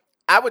 so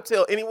I would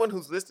tell anyone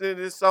who's listening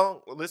to this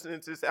song or listening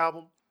to this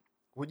album,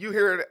 when you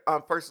hear it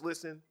on first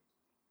listen,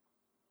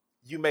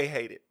 you may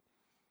hate it,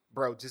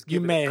 bro. Just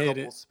give it a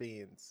couple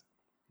spins.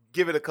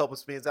 Give it a couple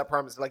spins. I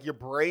promise. Like your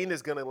brain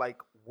is gonna like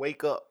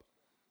wake up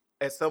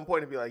at some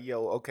point and be like,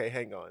 "Yo, okay,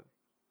 hang on.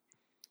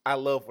 I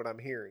love what I'm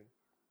hearing."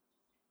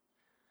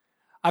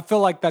 I feel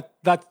like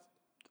that's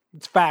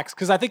facts,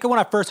 because I think when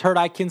I first heard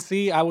 "I Can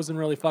See," I wasn't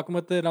really fucking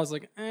with it. I was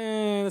like,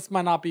 this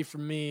might not be for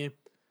me.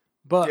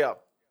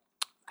 But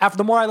after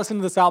the more I listen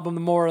to this album,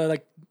 the more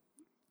like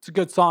it's a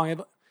good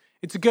song.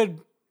 It's a good,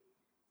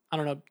 I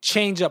don't know,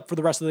 change up for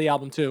the rest of the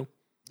album too.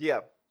 Yeah.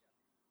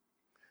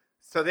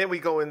 So then we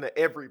go into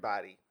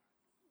Everybody.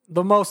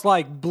 The most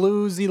like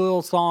bluesy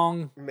little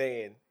song.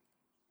 Man.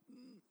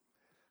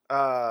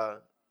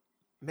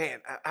 Man,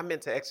 I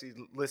meant to actually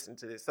listen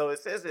to this. So it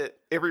says that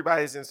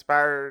Everybody's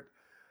Inspired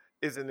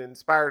is an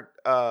inspired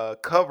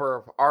cover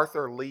of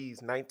Arthur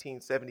Lee's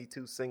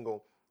 1972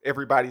 single,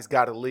 Everybody's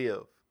Gotta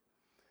Live.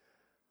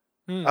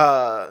 And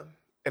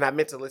I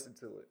meant to listen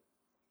to it.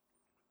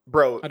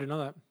 Bro, I didn't know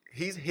that.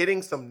 He's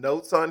hitting some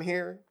notes on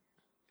here.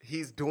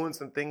 He's doing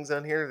some things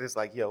on here that's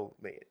like, yo,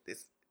 man,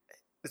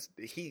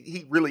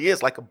 he really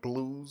is like a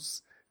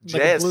blues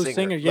jazz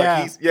singer.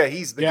 Yeah. Like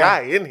he's the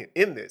guy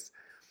in this.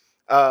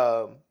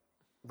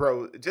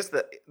 Bro, just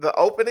the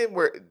opening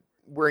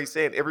where he's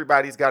saying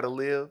everybody's got to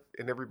live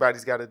and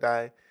everybody's got to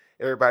die.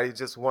 Everybody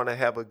just want to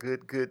have a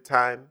good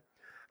time.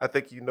 I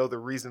think you know the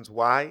reasons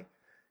why.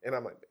 And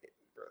I'm like,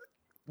 bro,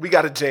 we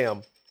got a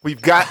jam.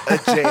 We've got a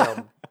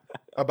jam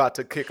about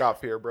to kick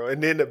off here, bro.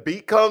 And then the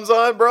beat comes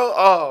on, bro.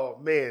 Oh,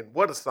 man,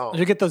 what a song.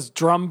 You get those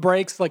drum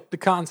breaks, like the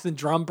constant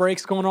drum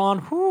breaks going on.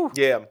 Whew.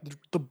 Yeah.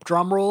 The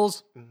drum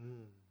rolls.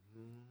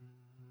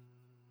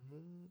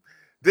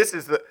 This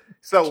is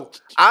so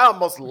I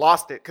almost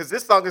lost it because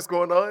this song is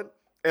going on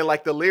and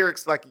like the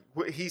lyrics, like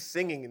he's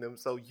singing them,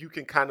 so you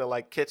can kind of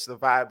like catch the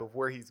vibe of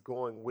where he's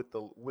going with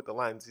the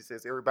lines. He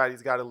says,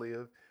 "Everybody's got to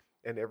live,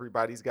 and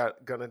everybody's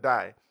gonna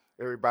die.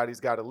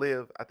 Everybody's got to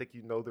live." I think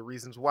you know the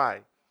reasons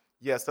why.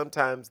 Yeah,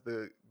 sometimes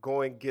the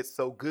going gets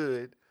so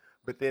good,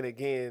 but then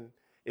again,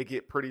 it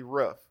get pretty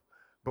rough.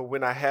 But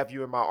when I have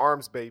you in my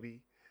arms,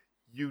 baby,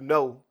 you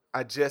know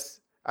I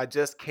just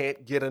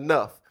can't get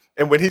enough.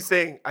 And when he's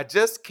saying, I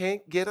just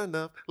can't get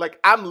enough, like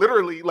I'm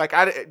literally like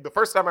the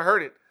first time I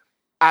heard it,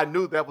 I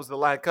knew that was the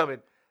line coming.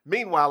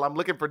 Meanwhile, I'm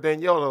looking for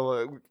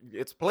Danielle.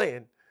 It's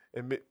playing.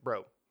 And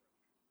bro.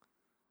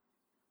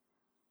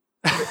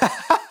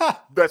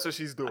 That's what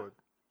she's doing.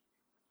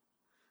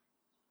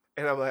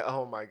 And I'm like,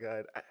 oh my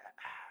God.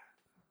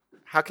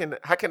 How can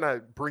I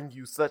bring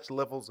you such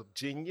levels of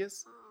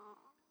genius?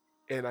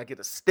 And I get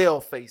a stale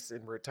face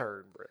in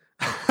return, bro.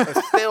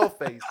 A stale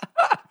face.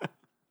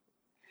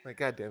 Like,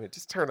 God damn it.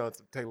 Just turn on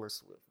some Taylor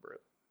Swift, bro.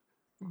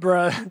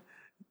 Bruh.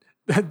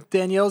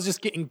 Danielle's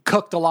just getting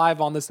cooked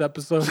alive on this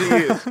episode. She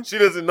is. She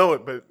doesn't know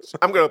it, but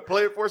I'm going to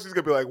play it for her. She's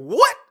going to be like,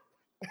 what?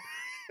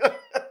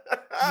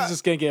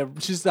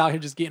 She's out here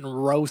just getting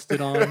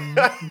roasted on.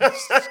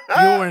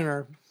 Skewing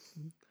her.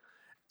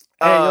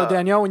 Hey, yo,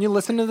 Danielle, when you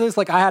listen to this,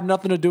 like, I had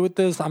nothing to do with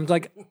this. I'm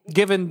like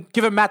giving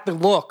Matt the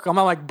look. I'm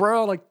like,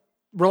 bro, like,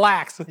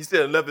 relax. He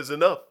said enough is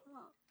enough.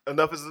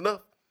 Enough is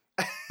enough.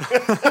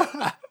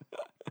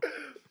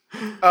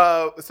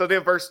 So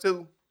then verse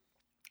 2,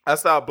 I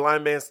saw a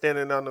blind man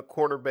standing on the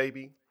corner,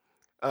 baby,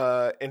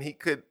 and he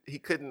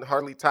couldn't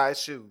hardly tie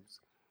his shoes.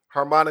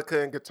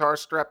 Harmonica and guitar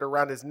strapped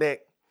around his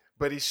neck,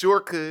 but he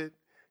sure could.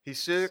 He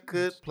sure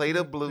could play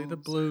the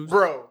blues.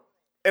 Bro.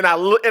 And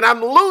I'm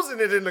losing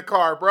it in the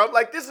car, bro. I'm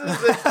like, this is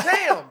a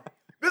jam.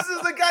 This is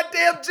a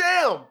goddamn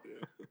jam.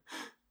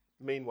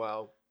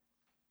 Meanwhile,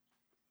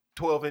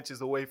 12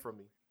 inches away from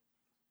me.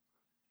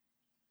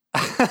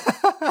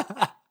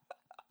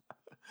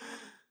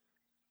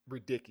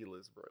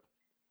 Ridiculous, bro.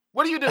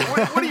 What do you do?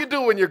 What do you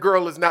do when your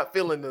girl is not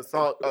feeling the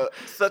song?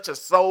 Such a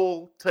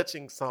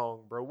soul-touching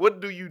song, bro.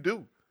 What do you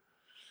do?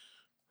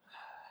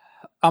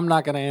 I'm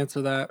not gonna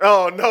answer that.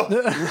 Oh no.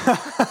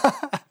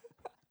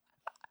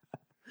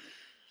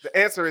 The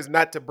answer is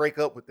not to break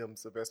up with them,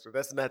 Silvestre.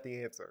 That's not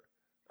the answer.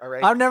 All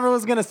right. I never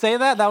was gonna say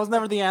that. That was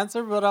never the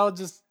answer. But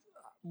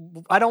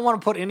I don't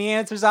want to put any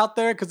answers out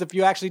there because if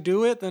you actually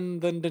do it, then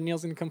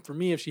Danielle's gonna come for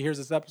me if she hears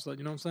this episode.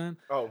 You know what I'm saying?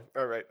 Oh,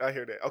 all right. I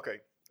hear that. Okay.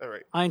 All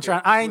right. I ain't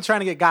trying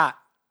to get got.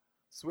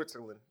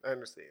 Switzerland. I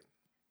understand.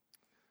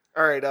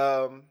 All right.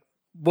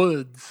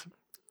 Woods.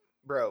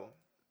 Bro,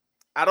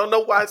 I don't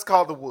know why it's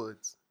called the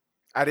Woods.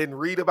 I didn't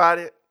read about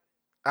it.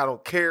 I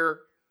don't care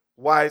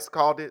why it's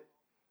called it.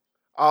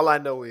 All I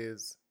know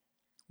is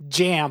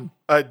jam.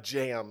 A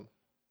jam.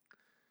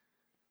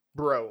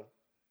 Bro.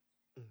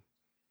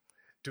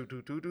 Do.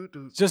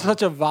 Just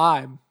such a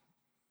vibe.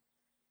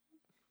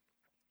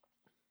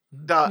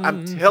 Dog,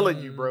 I'm telling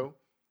you, bro.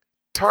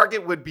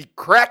 Target would be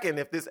cracking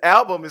if this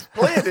album is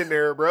playing in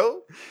there,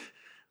 bro.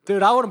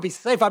 Dude, I wouldn't be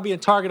safe. I'd be in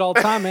Target all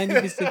the time, man.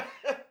 You'd be sick.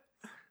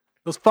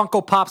 Those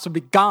Funko Pops would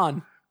be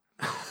gone.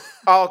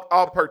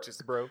 All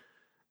purchased, bro.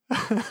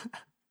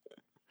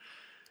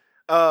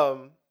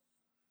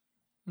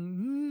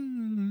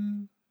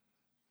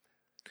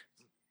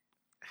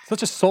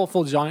 Such a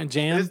soulful jam.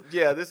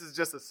 This is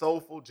just a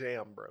soulful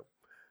jam, bro.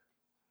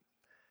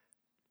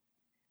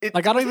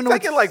 I don't even know.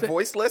 Taking like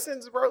voice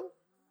lessons, bro.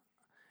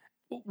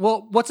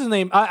 Well, what's his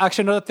name? I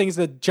actually know the things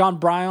that John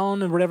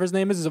Bryan and whatever his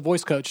name is a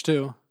voice coach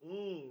too.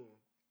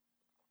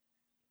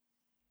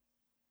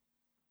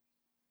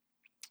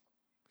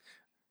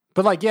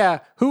 But like, yeah,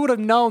 who would have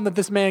known that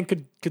this man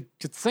could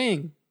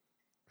sing?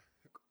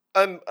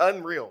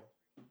 Unreal.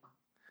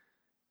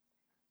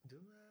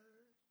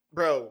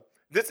 Bro,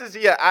 this is,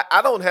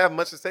 I don't have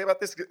much to say about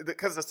this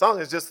because the song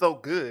is just so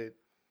good.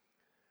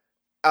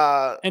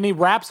 And he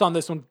raps on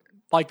this one.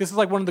 Like, this is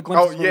like one of the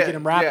glimpses where we get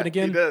him rapping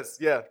again. He does,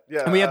 yeah.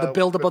 And we have the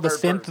buildup of the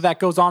synth that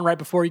goes on right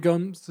before he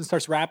goes and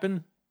starts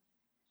rapping.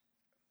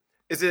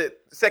 Is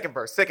it second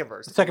verse? Second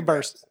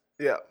verse.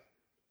 Yeah.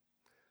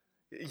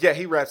 Yeah,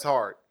 he raps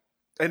hard.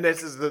 And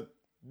this is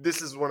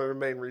one of the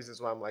main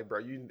reasons why I'm like, bro,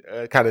 you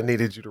kind of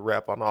needed you to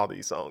rap on all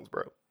these songs,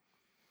 bro.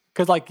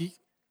 Because, like,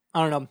 I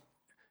don't know.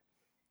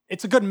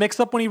 It's a good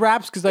mix-up when he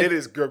raps. Cause, like, it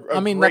is good.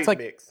 That's like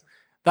mix.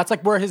 That's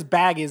like where his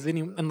bag is.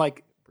 And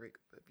like, break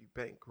up, you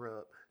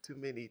bankrupt. Too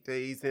many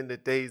days in the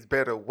days,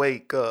 better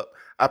wake up.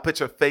 I put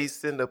your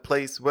face in the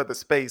place where the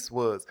space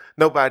was.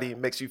 Nobody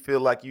makes you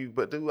feel like you,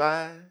 but do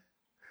I?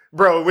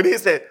 Bro, when he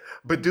said,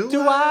 but do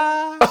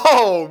I?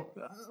 Oh,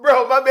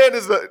 bro, my man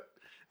is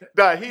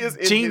he is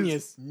in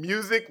genius. His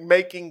music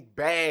making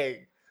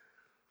bag.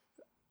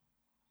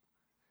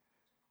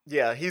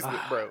 Yeah, he's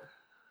bro.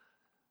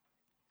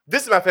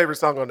 This is my favorite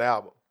song on the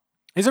album.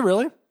 Is it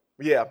really?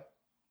 Yeah.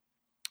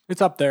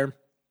 It's up there.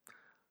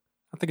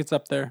 I think it's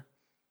up there.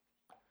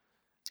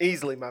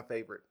 Easily my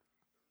favorite.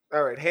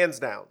 All right, hands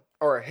down.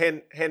 Or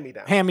hand me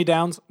down. Hand me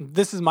downs.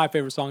 This is my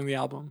favorite song on the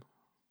album.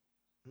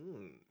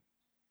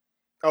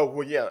 Oh,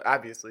 well, yeah,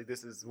 obviously.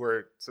 This is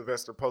where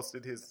Silvestre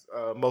posted his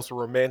most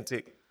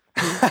romantic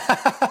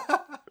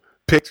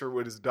picture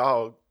with his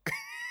dog.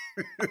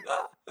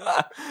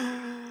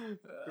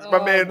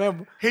 My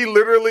man, he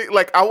literally,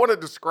 like, I want to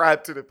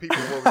describe to the people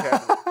what was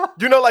happening.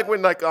 You know, like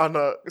when, like,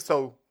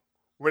 so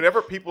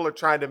whenever people are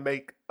trying to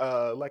make,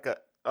 like,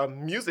 a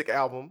music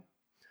album,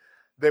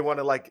 they want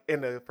to, like,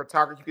 in the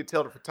photography, you could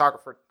tell the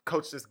photographer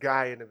coach this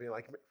guy into being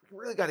like, we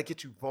really got to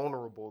get you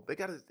vulnerable. They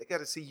got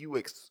to see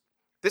you.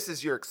 This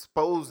is your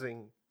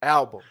exposing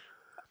album.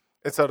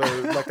 And so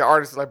the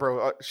artist is like,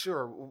 bro,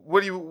 sure.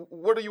 What do you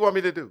want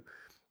me to do?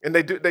 And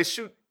they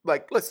shoot,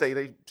 like, let's say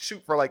they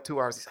shoot for like 2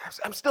 hours.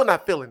 I'm still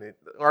not feeling it.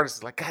 The artist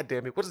is like, God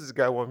damn it, what does this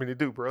guy want me to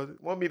do, bro?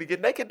 Want me to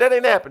get naked? That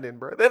ain't happening,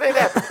 bro. That ain't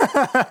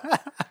happening.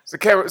 So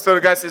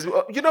the guy says,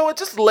 well, you know what?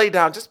 Just lay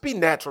down. Just be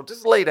natural.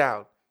 Just lay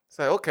down. It's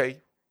like,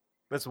 okay,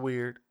 that's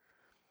weird.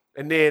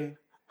 And then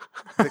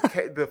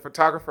the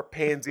photographer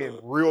pans in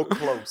real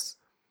close.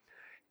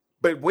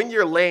 But when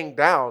you're laying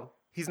down,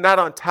 he's not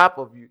on top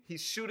of you.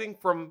 He's shooting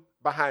from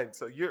behind.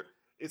 So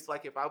it's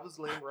like if I was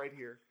laying right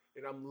here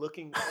and I'm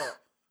looking up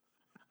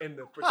and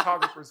the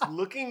photographer's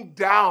looking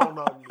down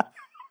on me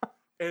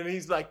and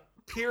he's like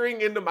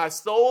peering into my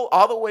soul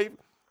all the way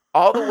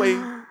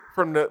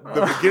from the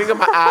beginning of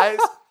my eyes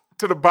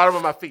to the bottom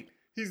of my feet.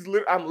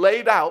 I'm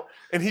laid out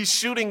and he's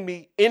shooting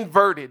me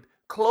inverted,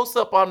 close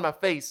up on my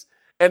face.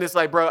 And it's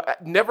like, bro,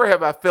 never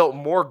have I felt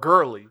more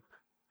girly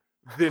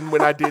than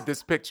when I did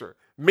this picture.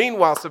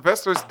 Meanwhile,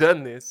 Silvestre's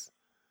done this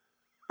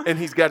and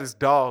he's got his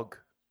dog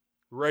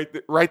right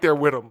there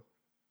with him.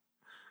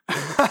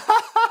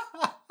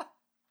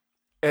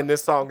 And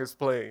this song is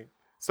playing.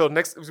 So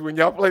when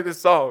y'all play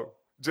this song,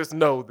 just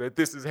know that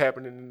this is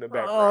happening in the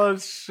background. Oh,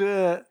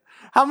 shit.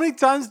 How many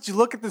times did you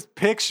look at this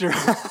picture?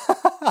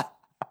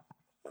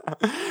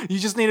 You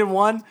just needed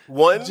one?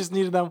 One? You just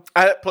needed them?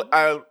 I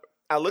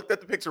looked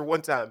at the picture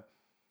one time.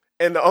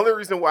 And the only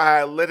reason why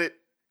I let it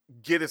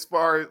get as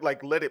far as,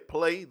 like, let it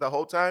play the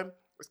whole time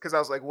was because I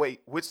was like,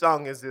 wait, which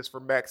song is this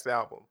from Mac's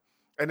album?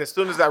 And as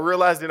soon as I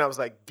realized it, I was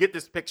like, get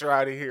this picture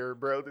out of here,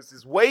 bro. This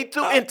is way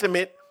too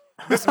intimate.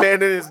 This man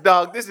and his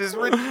dog. This is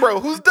rich, bro.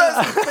 Who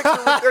does this picture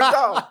with their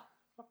dog?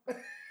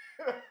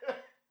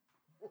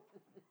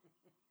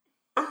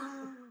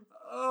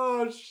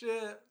 Oh,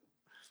 shit.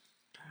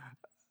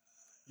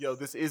 Yo,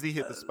 this Izzy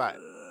hit the spot.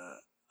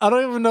 I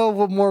don't even know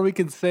what more we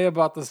can say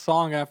about the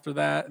song after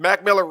that.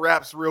 Mac Miller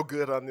raps real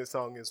good on this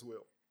song as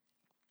well.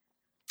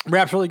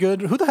 Raps really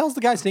good. Who the hell's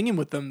the guy singing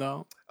with them,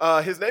 though?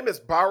 His name is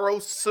Baro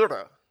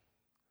Sura.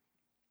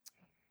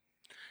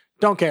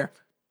 Don't care.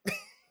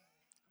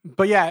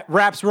 But yeah,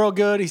 raps real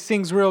good. He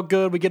sings real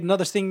good. We get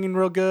another singing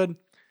real good.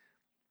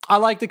 I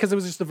liked it because it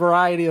was just a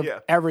variety of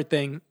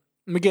everything.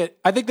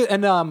 I think that,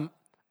 and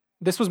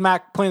this was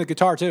Mac playing the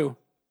guitar too.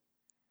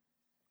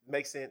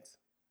 Makes sense.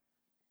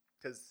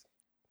 Because,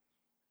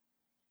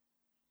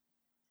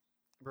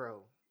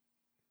 bro,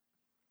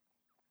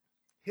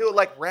 he'll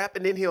like rap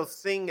and then he'll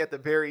sing at the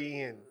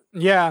very end.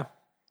 Yeah.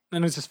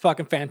 And it's just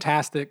fucking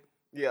fantastic.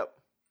 Yep.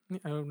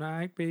 Oh,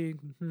 night be.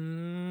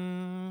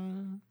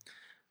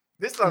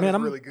 This song is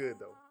really good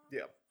though.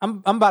 Yeah.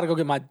 I'm about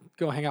to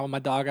go hang out with my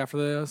dog after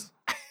this.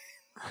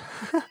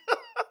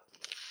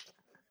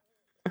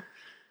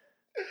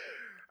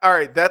 All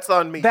right, That's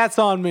on Me. That's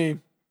on me.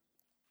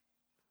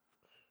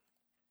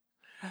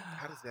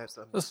 How does that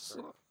sound?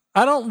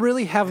 I don't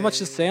really have much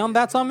to say on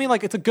That's on Me.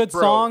 Like, it's a good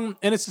song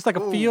and it's just like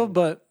a feel,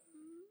 but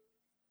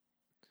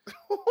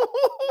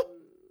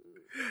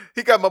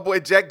he got my boy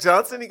Jack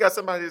Johnson. He got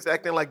somebody that's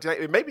acting like Jack.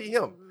 It may be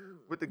him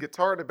with the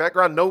guitar in the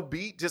background, no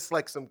beat, just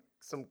like some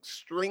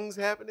strings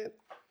happening.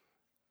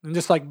 And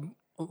just like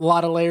a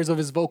lot of layers of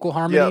his vocal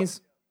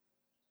harmonies. Yep.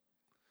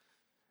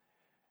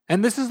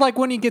 And this is like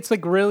when he gets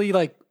like really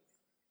like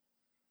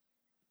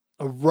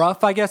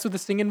rough, I guess, with the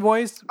singing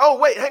voice. Oh,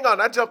 wait, hang on.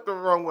 I jumped the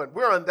wrong one.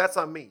 We're on That's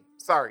on Me.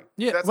 Sorry.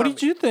 Yeah. That's what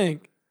did you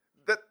think?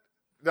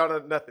 No,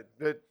 nothing.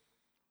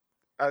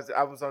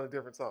 I was on a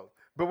different song.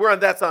 But we're on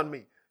That's on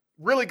Me.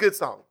 Really good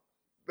song.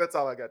 That's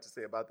all I got to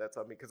say about That's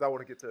on Me because I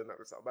want to get to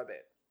another song. My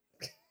bad.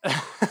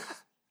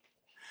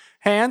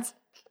 Hands?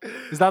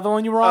 Is that the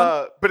one you were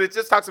on? But it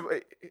just talks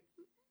about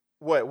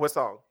what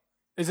song?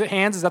 Is it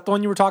Hands? Is that the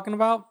one you were talking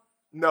about?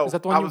 No, is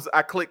that the one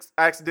I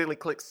accidentally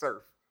clicked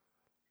Surf.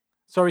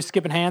 So are we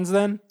skipping Hands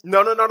then?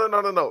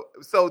 No.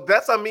 So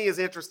That's on Me is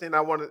interesting.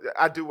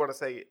 I do want to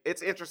say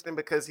it's interesting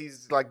because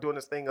he's like doing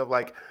this thing of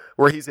like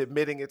where he's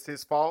admitting it's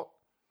his fault.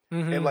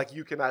 Mm-hmm. And like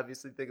you can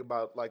obviously think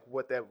about like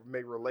what that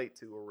may relate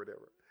to or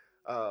whatever.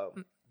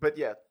 But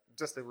yeah,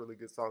 just a really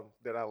good song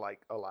that I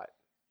like a lot.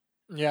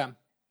 Yeah.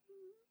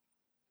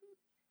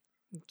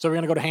 So we're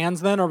going to go to Hands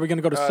then, or are we going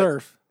to go to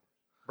Surf?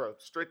 Bro,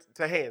 straight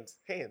to Hands.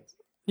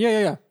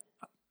 Yeah.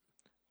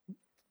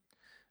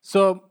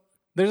 So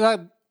there's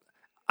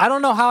I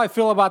don't know how I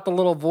feel about the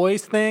little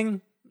voice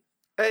thing.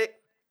 Hey.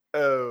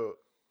 Oh.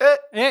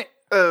 Hey.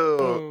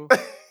 Oh.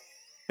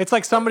 It's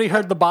like somebody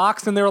heard the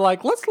box and they were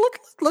like, let's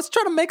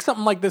try to make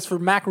something like this for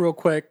Mac real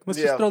quick. Let's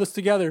just throw this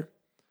together.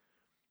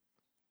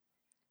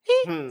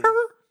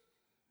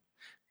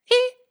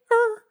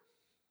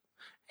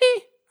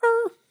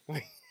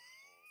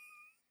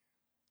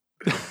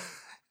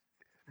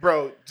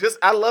 Bro,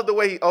 I love the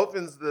way he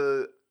opens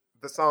the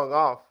song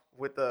off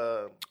with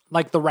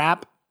like the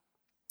rap.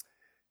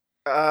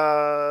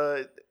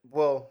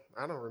 Well,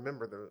 I don't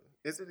remember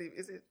is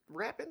it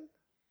rapping?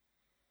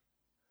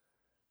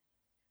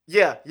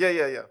 Yeah.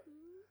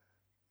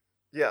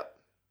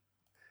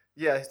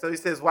 Yeah, so he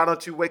says, why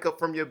don't you wake up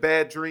from your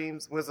bad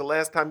dreams? When's the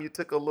last time you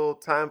took a little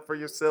time for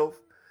yourself?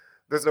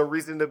 There's no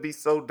reason to be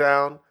so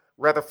down.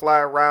 Rather fly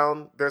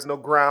around, there's no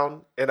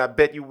ground, and I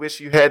bet you wish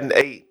you hadn't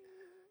ate.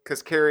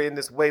 Cause carrying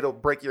this weight will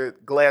break your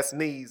glass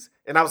knees.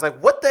 And I was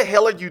like, what the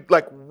hell are you,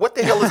 like, what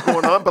the hell is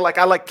going on? But like,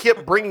 I like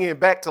kept bringing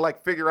it back to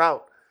like figure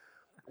out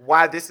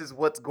why this is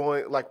what's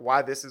going, like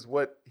why this is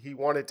what he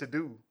wanted to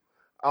do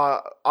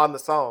on the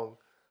song.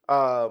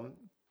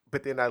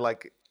 But then I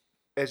like,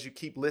 as you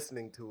keep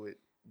listening to it,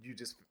 you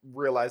just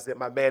realize that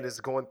my man is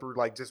going through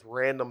like just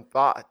random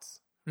thoughts.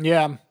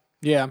 Yeah.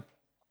 Yeah.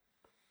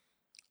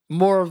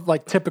 More of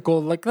like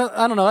typical, like,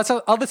 I don't know.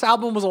 This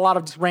album was a lot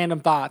of just random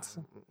thoughts.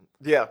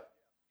 Yeah.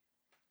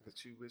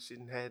 But you wish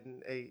you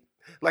hadn't ate.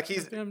 Like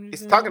he's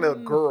talking to a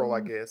girl, I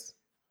guess.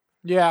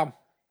 Yeah.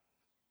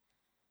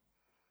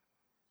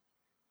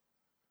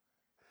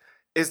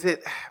 Is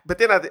it? But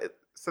then I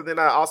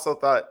also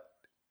thought,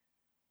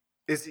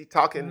 was he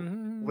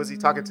talking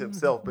to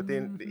himself? But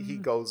then he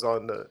goes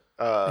on the.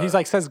 He's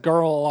like says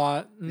girl a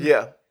lot.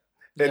 Yeah,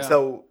 and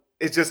so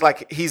it's just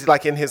like he's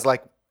like in his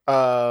like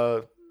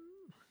I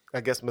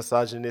guess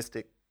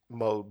misogynistic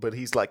mode, but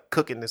he's like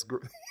cooking this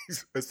girl.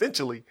 He's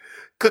essentially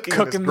cooking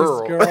this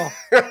girl.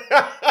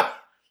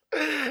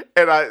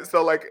 And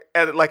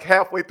at like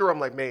halfway through, I'm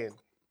like, man,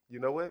 you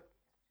know what?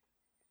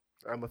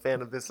 I'm a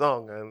fan of this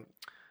song.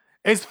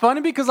 It's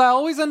funny because I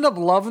always end up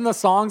loving the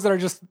songs that are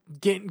just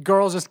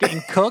girls just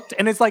getting cooked,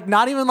 and it's like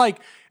not even like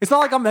it's not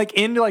like I'm like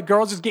into like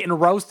girls just getting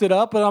roasted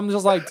up, but I'm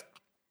just like,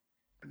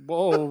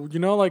 whoa, you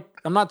know, like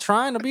I'm not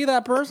trying to be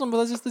that person, but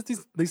it's just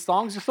these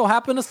songs just so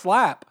happen to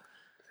slap.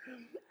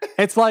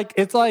 It's like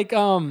I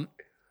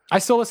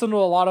still listen to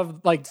a lot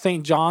of like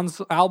St.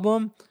 John's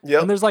album,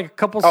 and there's like a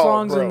couple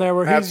songs in there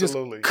where he's just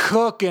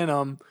cooking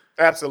them.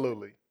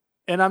 Absolutely.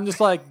 And I'm just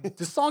like,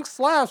 this song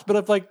slaps, but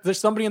if like there's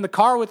somebody in the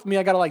car with me,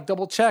 I gotta like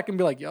double check and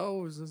be like,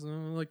 yo, is this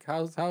like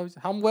how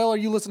well are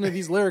you listening to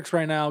these lyrics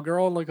right now,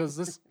 girl? Like, cause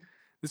this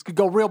could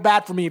go real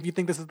bad for me if you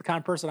think this is the kind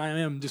of person I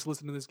am, just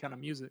listening to this kind of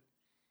music.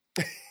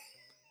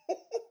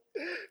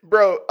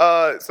 Bro,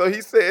 so he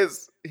said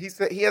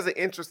he has an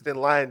interesting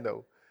line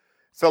though.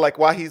 So like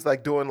while he's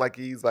like doing like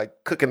he's like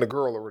cooking the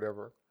girl or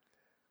whatever,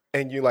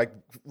 and you like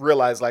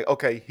realize like,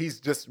 okay,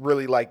 he's just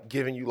really like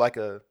giving you like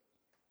a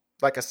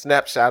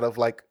snapshot of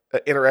like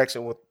an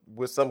interaction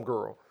with some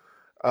girl.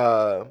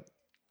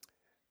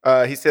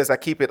 He says, I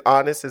keep it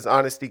honest as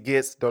honesty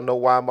gets. Don't know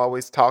why I'm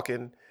always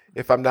talking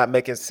if I'm not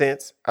making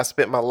sense. I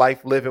spent my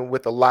life living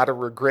with a lot of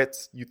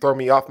regrets. You throw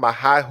me off my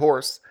high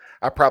horse,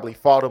 I probably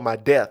fall to my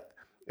death.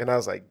 And I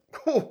was like,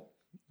 whew.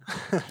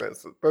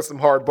 That's some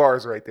hard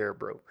bars right there,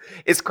 bro.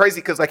 It's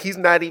crazy because like he's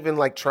not even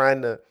like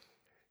trying to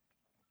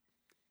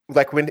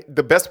like when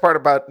the best part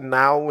about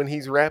now when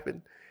he's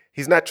rapping,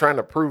 he's not trying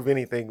to prove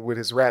anything with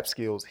his rap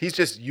skills. He's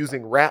just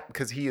using rap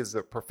because he is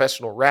a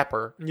professional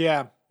rapper.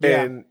 Yeah.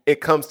 And it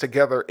comes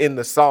together in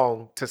the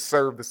song to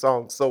serve the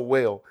song so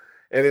well.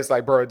 And it's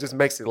like, bro, it just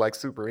makes it like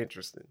super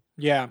interesting.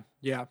 Yeah.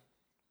 Yeah.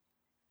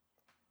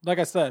 Like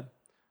I said,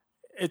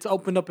 it's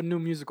opened up a new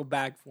musical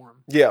bag for him.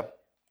 Yeah.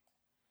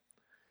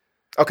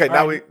 Okay,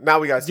 now we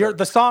got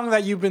the song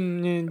that you've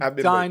been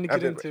dying to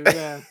get into.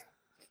 Yeah.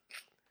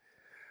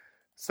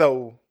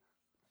 So,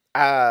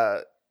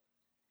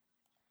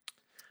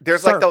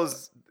 there's like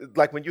those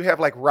like when you have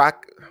like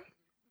rock,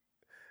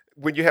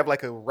 when you have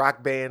like a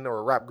rock band or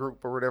a rap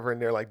group or whatever,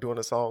 and they're like doing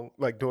a song,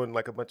 like doing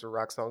like a bunch of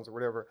rock songs or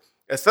whatever.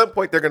 At some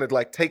point, they're gonna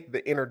like take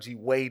the energy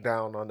way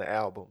down on the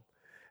album,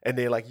 and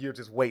then like you're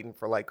just waiting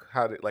for like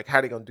how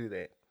they gonna do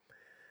that.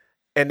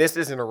 And this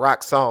isn't a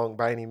rock song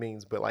by any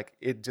means, but like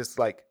it just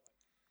like.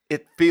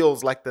 It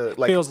feels like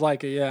feels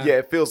like it, yeah. Yeah,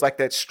 it feels like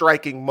that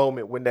striking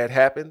moment when that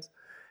happens.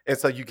 And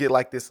so you get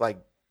like this like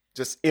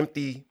just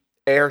empty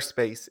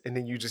airspace, and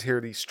then you just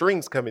hear these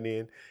strings coming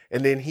in,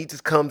 and then he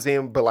just comes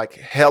in but like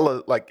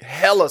hella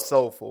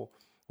soulful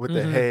with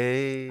the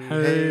hey.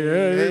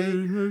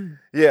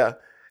 Yeah.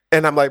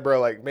 And I'm like, bro,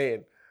 like,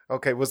 man,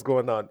 okay, what's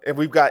going on?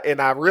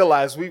 And I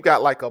realized we've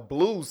got like a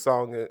blues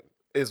song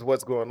is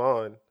what's going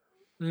on.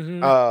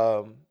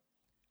 Mm-hmm.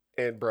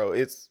 And bro,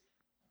 it's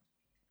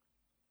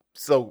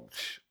so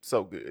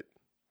good.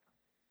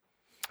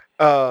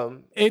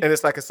 And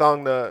it's like a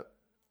song to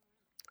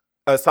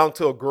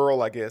a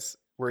girl, I guess,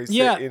 where he's go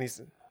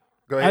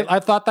ahead.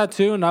 I thought that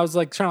too, and I was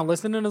like trying to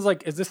listen, and I was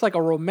like, is this like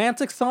a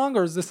romantic song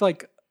or is this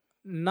like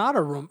not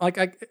a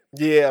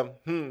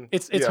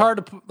it's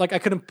hard to like I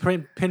couldn't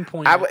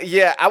pinpoint. I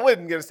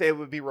wasn't gonna say it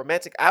would be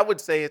romantic. I would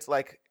say it's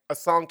like a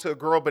song to a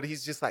girl, but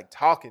he's just like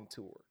talking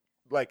to her,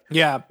 like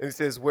And it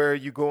says, "Where are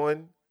you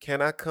going?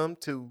 Can I come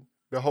too?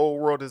 The whole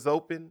world is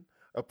open."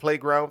 A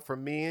playground for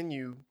me and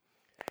you,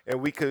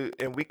 and we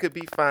could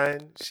be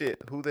fine. Shit,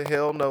 who the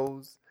hell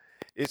knows?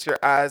 It's your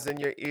eyes and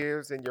your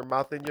ears and your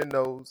mouth and your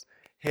nose,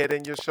 head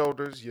and your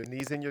shoulders, your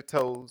knees and your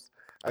toes.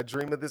 I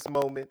dream of this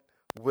moment.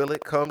 Will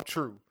it come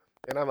true?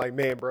 And I'm like,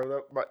 man,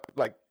 bro,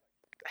 like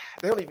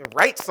they don't even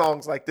write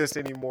songs like this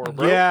anymore,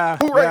 bro. Yeah,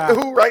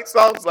 who writes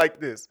songs like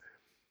this?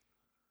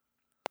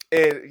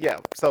 And yeah,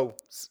 so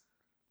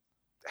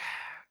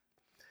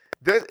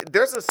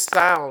there's a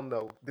sound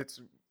though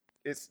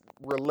it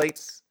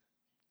relates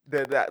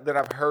that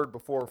I've heard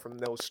before from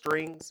those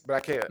strings, but I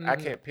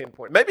can't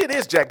pinpoint. Maybe it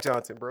is Jack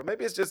Johnson, bro.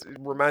 Maybe it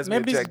reminds me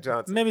of Jack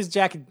Johnson. Maybe it's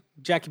Jackie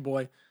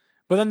Boy.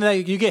 But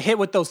then you get hit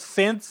with those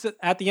synths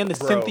at the end, the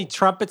Bro. synthy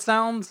trumpet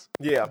sounds.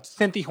 Yeah.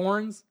 Synthy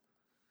horns.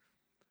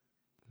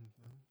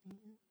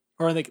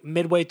 Or like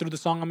midway through the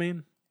song, I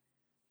mean.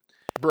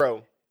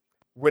 Bro,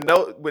 when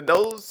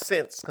those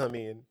synths come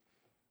in,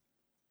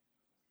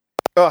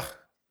 ugh.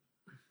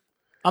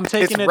 I'm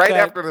taking it's it right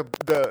that, after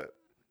the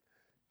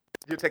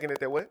you're taking it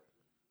that way?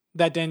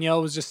 That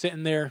Danielle was just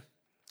sitting there.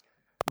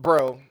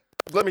 Bro,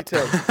 let me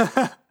tell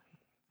you.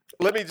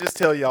 Let me just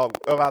tell y'all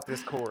about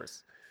this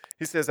chorus.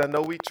 He says, I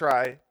know we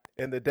try,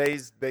 and the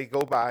days they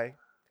go by.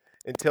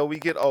 Until we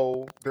get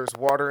old, there's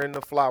water in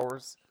the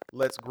flowers.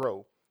 Let's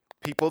grow.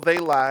 People, they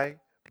lie,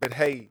 but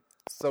hey,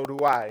 so do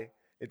I.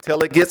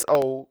 Until it gets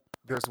old,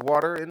 there's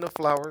water in the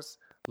flowers.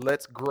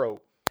 Let's grow.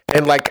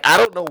 And like, I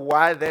don't know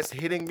why that's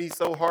hitting me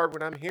so hard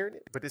when I'm hearing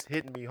it, but it's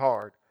hitting me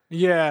hard.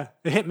 Yeah,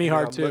 it hit me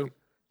hard too.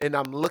 And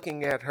I'm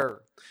looking at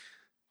her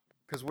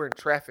because we're in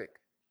traffic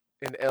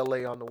in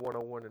LA on the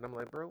 101. And I'm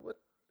like, bro, what?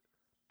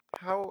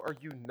 How are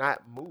you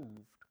not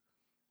moved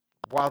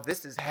while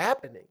this is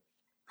happening?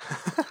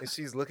 And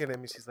she's looking at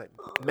me. She's like,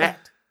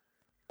 Matt,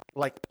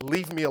 like,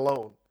 leave me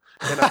alone.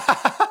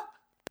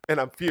 And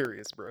I'm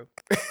furious, bro.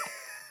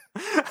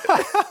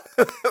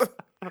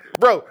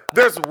 Bro,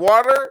 there's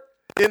water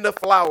in the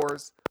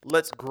flowers.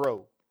 Let's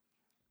grow.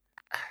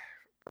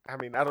 I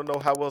mean, I don't know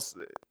how else.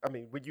 I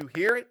mean, when you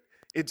hear it,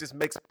 it just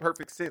makes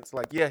perfect sense.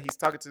 Like, yeah, he's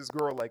talking to this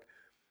girl. Like,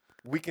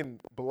 we can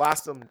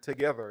blossom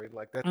together. And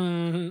like that,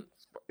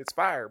 It's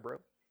fire, bro.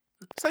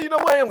 So you know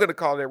what? I'm gonna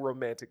call that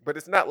romantic, but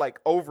it's not like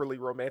overly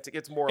romantic.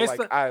 It's more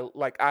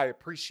I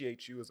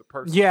appreciate you as a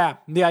person. Yeah.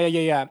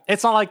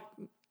 It's not like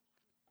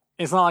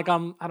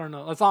I don't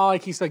know. It's not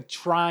like he's like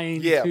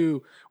trying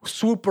to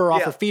swoop her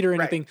off her feet or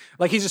anything. Right.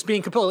 Like he's just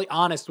being completely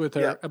honest with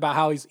her about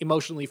how he's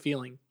emotionally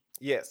feeling.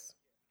 Yes,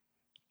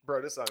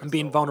 bro. This song is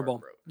being so vulnerable.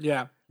 Hard, bro.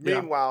 Yeah.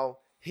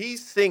 Meanwhile,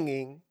 he's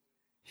singing,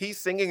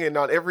 and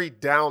on every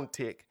down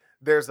tick,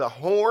 there's a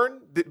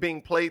horn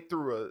being played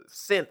through a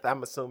synth,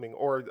 I'm assuming,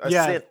 or a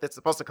synth that's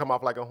supposed to come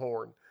off like a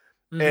horn.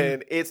 Mm-hmm.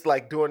 And it's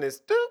like doing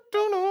this,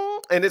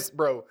 and it's,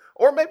 bro,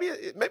 or maybe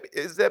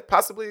is that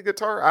possibly a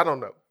guitar? I don't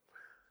know.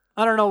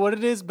 I don't know what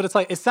it is, but it's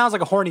like, it sounds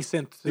like a horny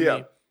synth to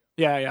me.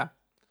 Yeah.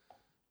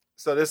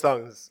 So this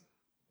song is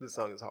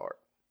hard.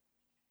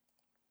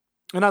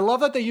 And I love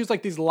that they use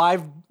like these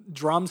live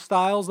drum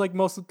styles, like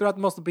throughout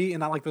most of the beat, and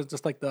not like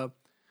the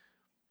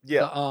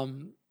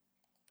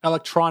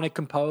electronic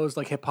composed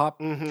like hip hop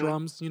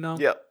drums, you know?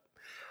 Yeah.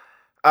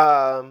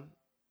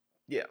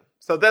 Yeah.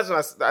 So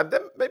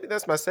maybe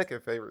that's my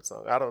second favorite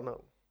song. I don't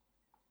know.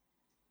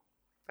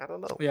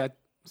 Yeah,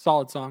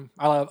 solid song.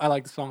 I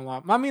like the song a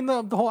lot. I mean,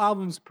 the whole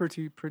album's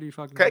pretty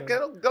fucking okay,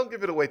 good. Don't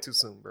give it away too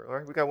soon, bro. All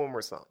right, we got one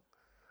more song.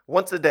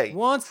 Once a Day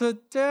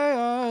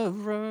I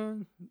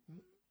run.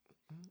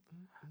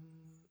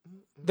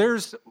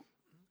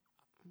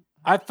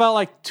 I felt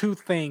like two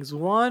things.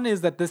 One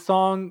is that this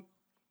song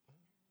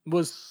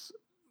was,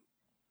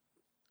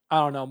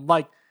 I don't know,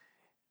 like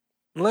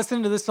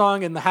listening to this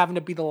song and having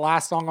it be the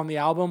last song on the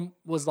album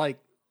was like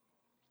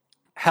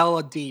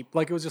hella deep.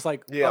 Like it was just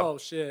like, oh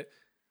shit.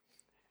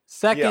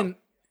 Second,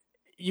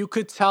 you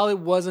could tell it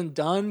wasn't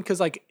done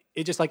because like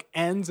it just like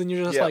ends and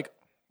you're just like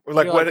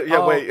what? Like,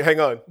 yeah, wait, hang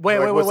on. Wait.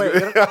 I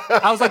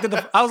was like, did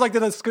I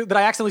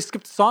accidentally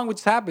skip the song? What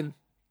just happened?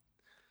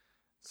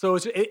 So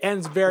it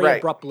ends very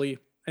abruptly,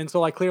 and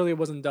so like clearly it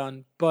wasn't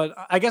done. But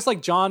I guess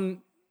like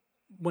John,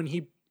 when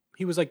he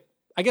was like,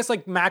 I guess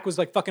like Mac was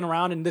like fucking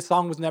around, and this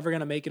song was never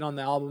gonna make it on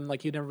the album.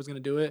 Like he never was gonna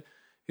do it.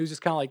 He was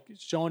just kind of like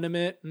showing him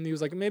it, and he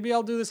was like, maybe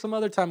I'll do this some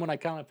other time when I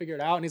kind of figure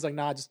it out. And he's like,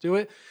 nah, just do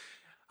it.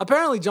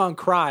 Apparently, John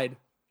cried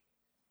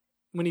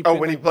when he.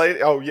 When he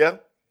played. Oh yeah.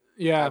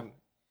 Yeah.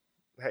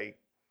 Hey.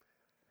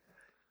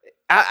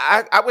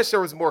 I wish there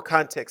was more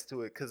context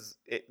to it because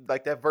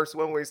like that verse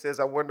 1 where he says,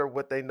 I wonder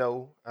what they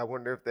know. I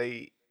wonder if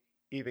they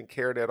even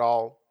cared at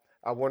all.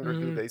 I wonder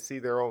do they see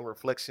their own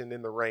reflection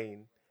in the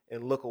rain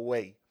and look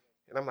away.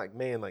 And I'm like,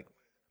 man, like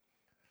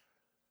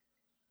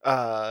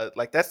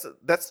that's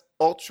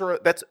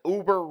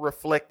uber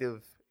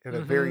reflective and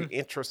a very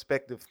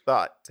introspective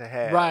thought to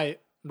have.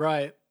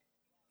 Right.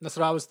 That's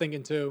what I was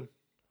thinking too.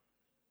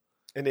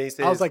 And then he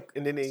says, I was like,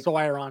 so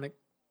ironic.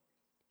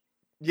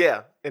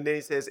 Yeah, and then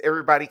he says,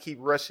 everybody keep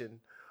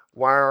rushing.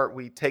 Why aren't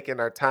we taking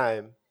our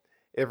time?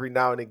 Every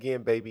now and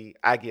again, baby,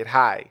 I get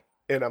high.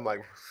 And I'm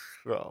like,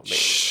 oh, man.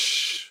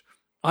 Shh.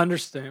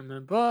 Understand,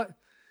 man, but...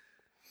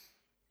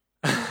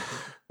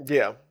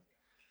 yeah.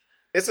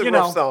 It's a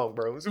rough song,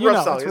 bro. It's a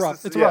rough song.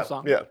 It's a rough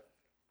song. Yeah.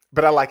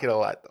 But I like it a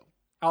lot, though.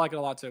 I like it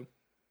a lot, too.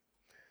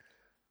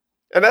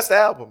 And that's the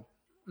album.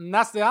 And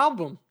that's the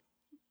album.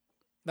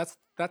 That's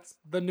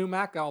the new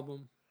Mac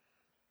album.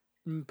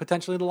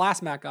 Potentially the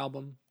last Mac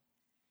album.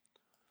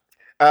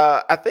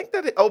 I think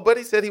that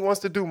Buddy said he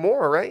wants to do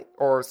more, right?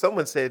 Or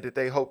someone said that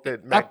they hope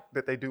that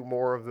that they do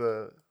more of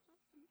the.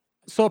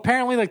 So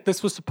apparently, like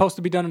this was supposed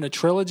to be done in a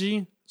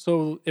trilogy.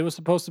 So it was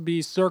supposed to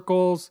be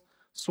Circles,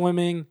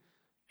 Swimming,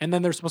 and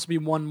then there's supposed to be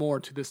one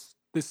more to this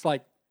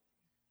like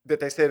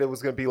that they said it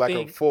was going to be like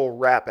thing. a full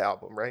rap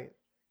album, right?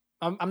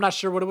 I'm not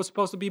sure what it was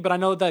supposed to be, but I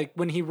know that like,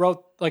 when he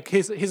wrote like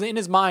his in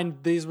his mind,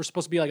 these were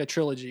supposed to be like a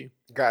trilogy.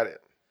 Got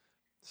it.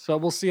 So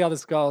we'll see how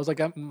this goes.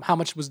 Like how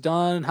much was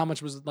done, how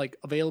much was like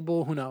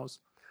available. Who knows?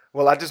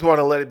 Well, I just want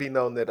to let it be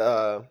known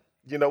that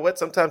you know what?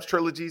 Sometimes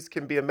trilogies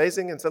can be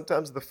amazing, and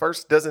sometimes the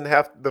first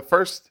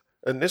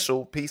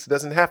initial piece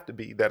doesn't have to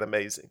be that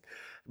amazing,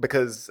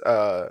 because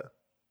what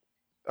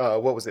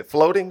was it?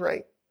 Floating,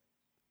 right?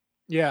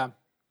 Yeah.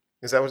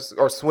 Is that what?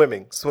 Or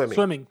swimming?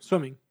 Swimming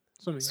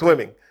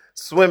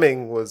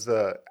was.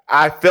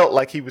 I felt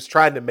like he was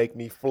trying to make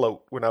me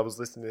float when I was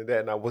listening to that,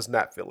 and I was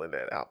not feeling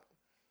that album.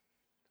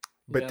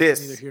 But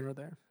neither here nor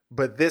there.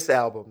 But this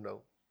album,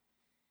 no.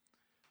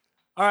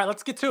 All right,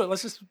 let's get to it.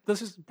 Let's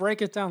just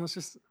break it down.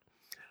 This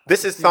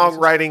is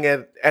songwriting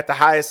at the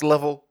highest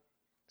level.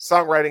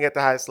 Songwriting at the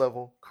highest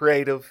level.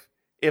 Creative.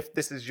 If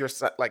this is your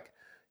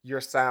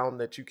sound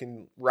that you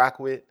can rock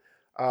with,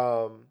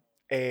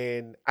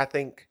 and I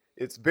think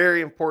it's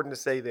very important to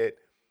say that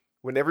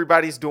when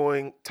everybody's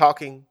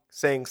talking,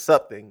 saying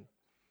something,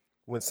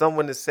 when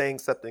someone is saying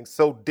something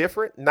so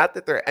different, not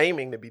that they're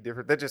aiming to be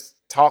different, they're just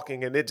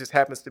talking and it just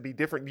happens to be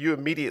different, you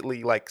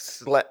immediately like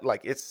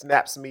it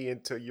snaps me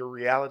into your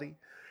reality.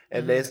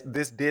 And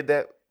this did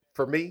that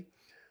for me.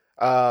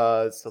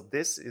 So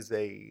this is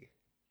a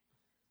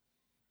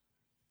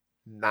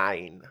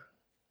 9.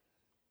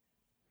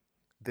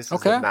 This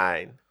is a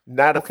 9.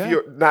 Not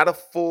a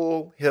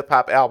full hip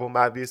hop album,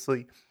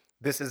 obviously.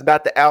 This is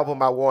not the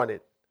album I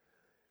wanted.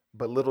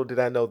 But little did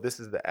I know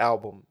this is the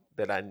album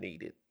that I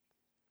needed.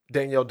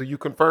 Danielle, do you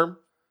confirm?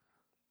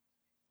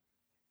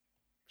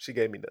 She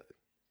gave me nothing.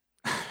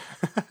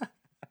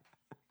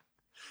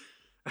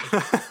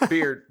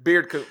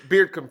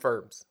 Beard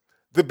confirms.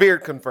 The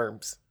beard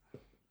confirms.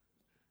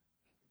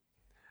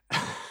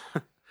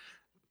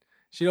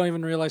 She don't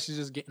even realize she's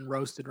just getting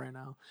roasted right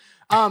now.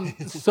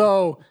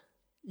 So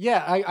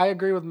yeah, I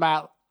agree with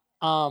Matt.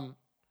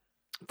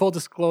 Full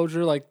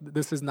disclosure, like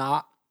this is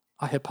not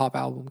a hip hop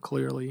album,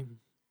 clearly.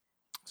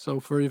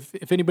 So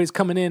if anybody's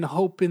coming in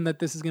hoping that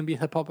this is going to be a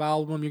hip hop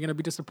album, you're going to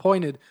be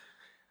disappointed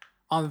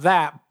on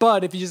that.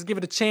 But if you just give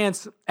it a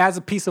chance as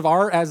a piece of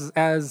art,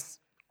 as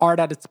art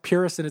at its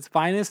purest and its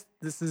finest,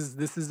 this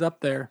is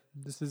up there.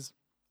 This is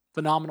a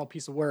phenomenal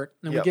piece of work,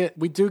 and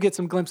we do get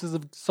some glimpses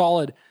of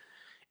solid,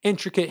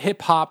 intricate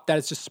hip hop that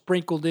is just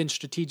sprinkled in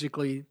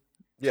strategically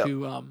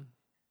to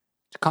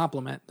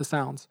complement the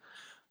sounds.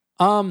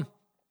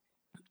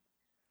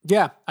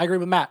 Yeah, I agree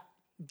with Matt.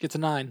 Gets a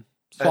 9.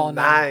 Solid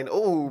 9.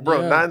 Oh,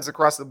 bro, 9s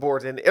across the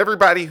board. And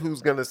everybody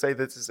who's going to say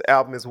that this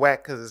album is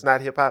whack because it's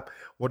not hip-hop,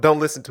 well, don't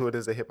listen to it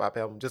as a hip-hop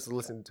album. Just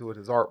listen to it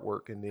as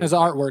artwork. And then as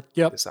artwork,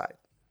 decide.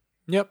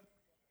 Yep.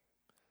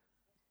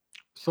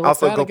 So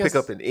also, go pick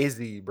up an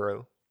Izzy,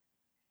 bro.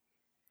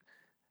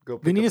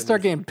 We need to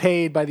start getting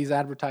paid by these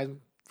advertisements,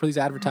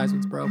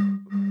 bro.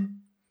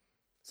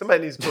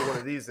 Somebody needs to put one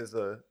of these as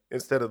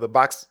instead of the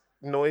box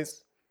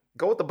noise.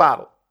 Go with the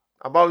bottle.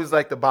 I've always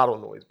liked the bottle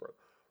noise, bro.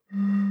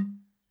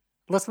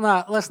 Let's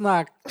not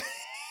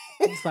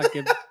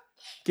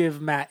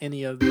give Matt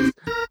any of this.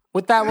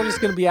 With that, we're just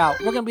gonna be out.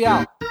 We're gonna be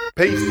out.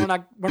 Peace. We're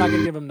not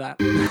gonna give him that.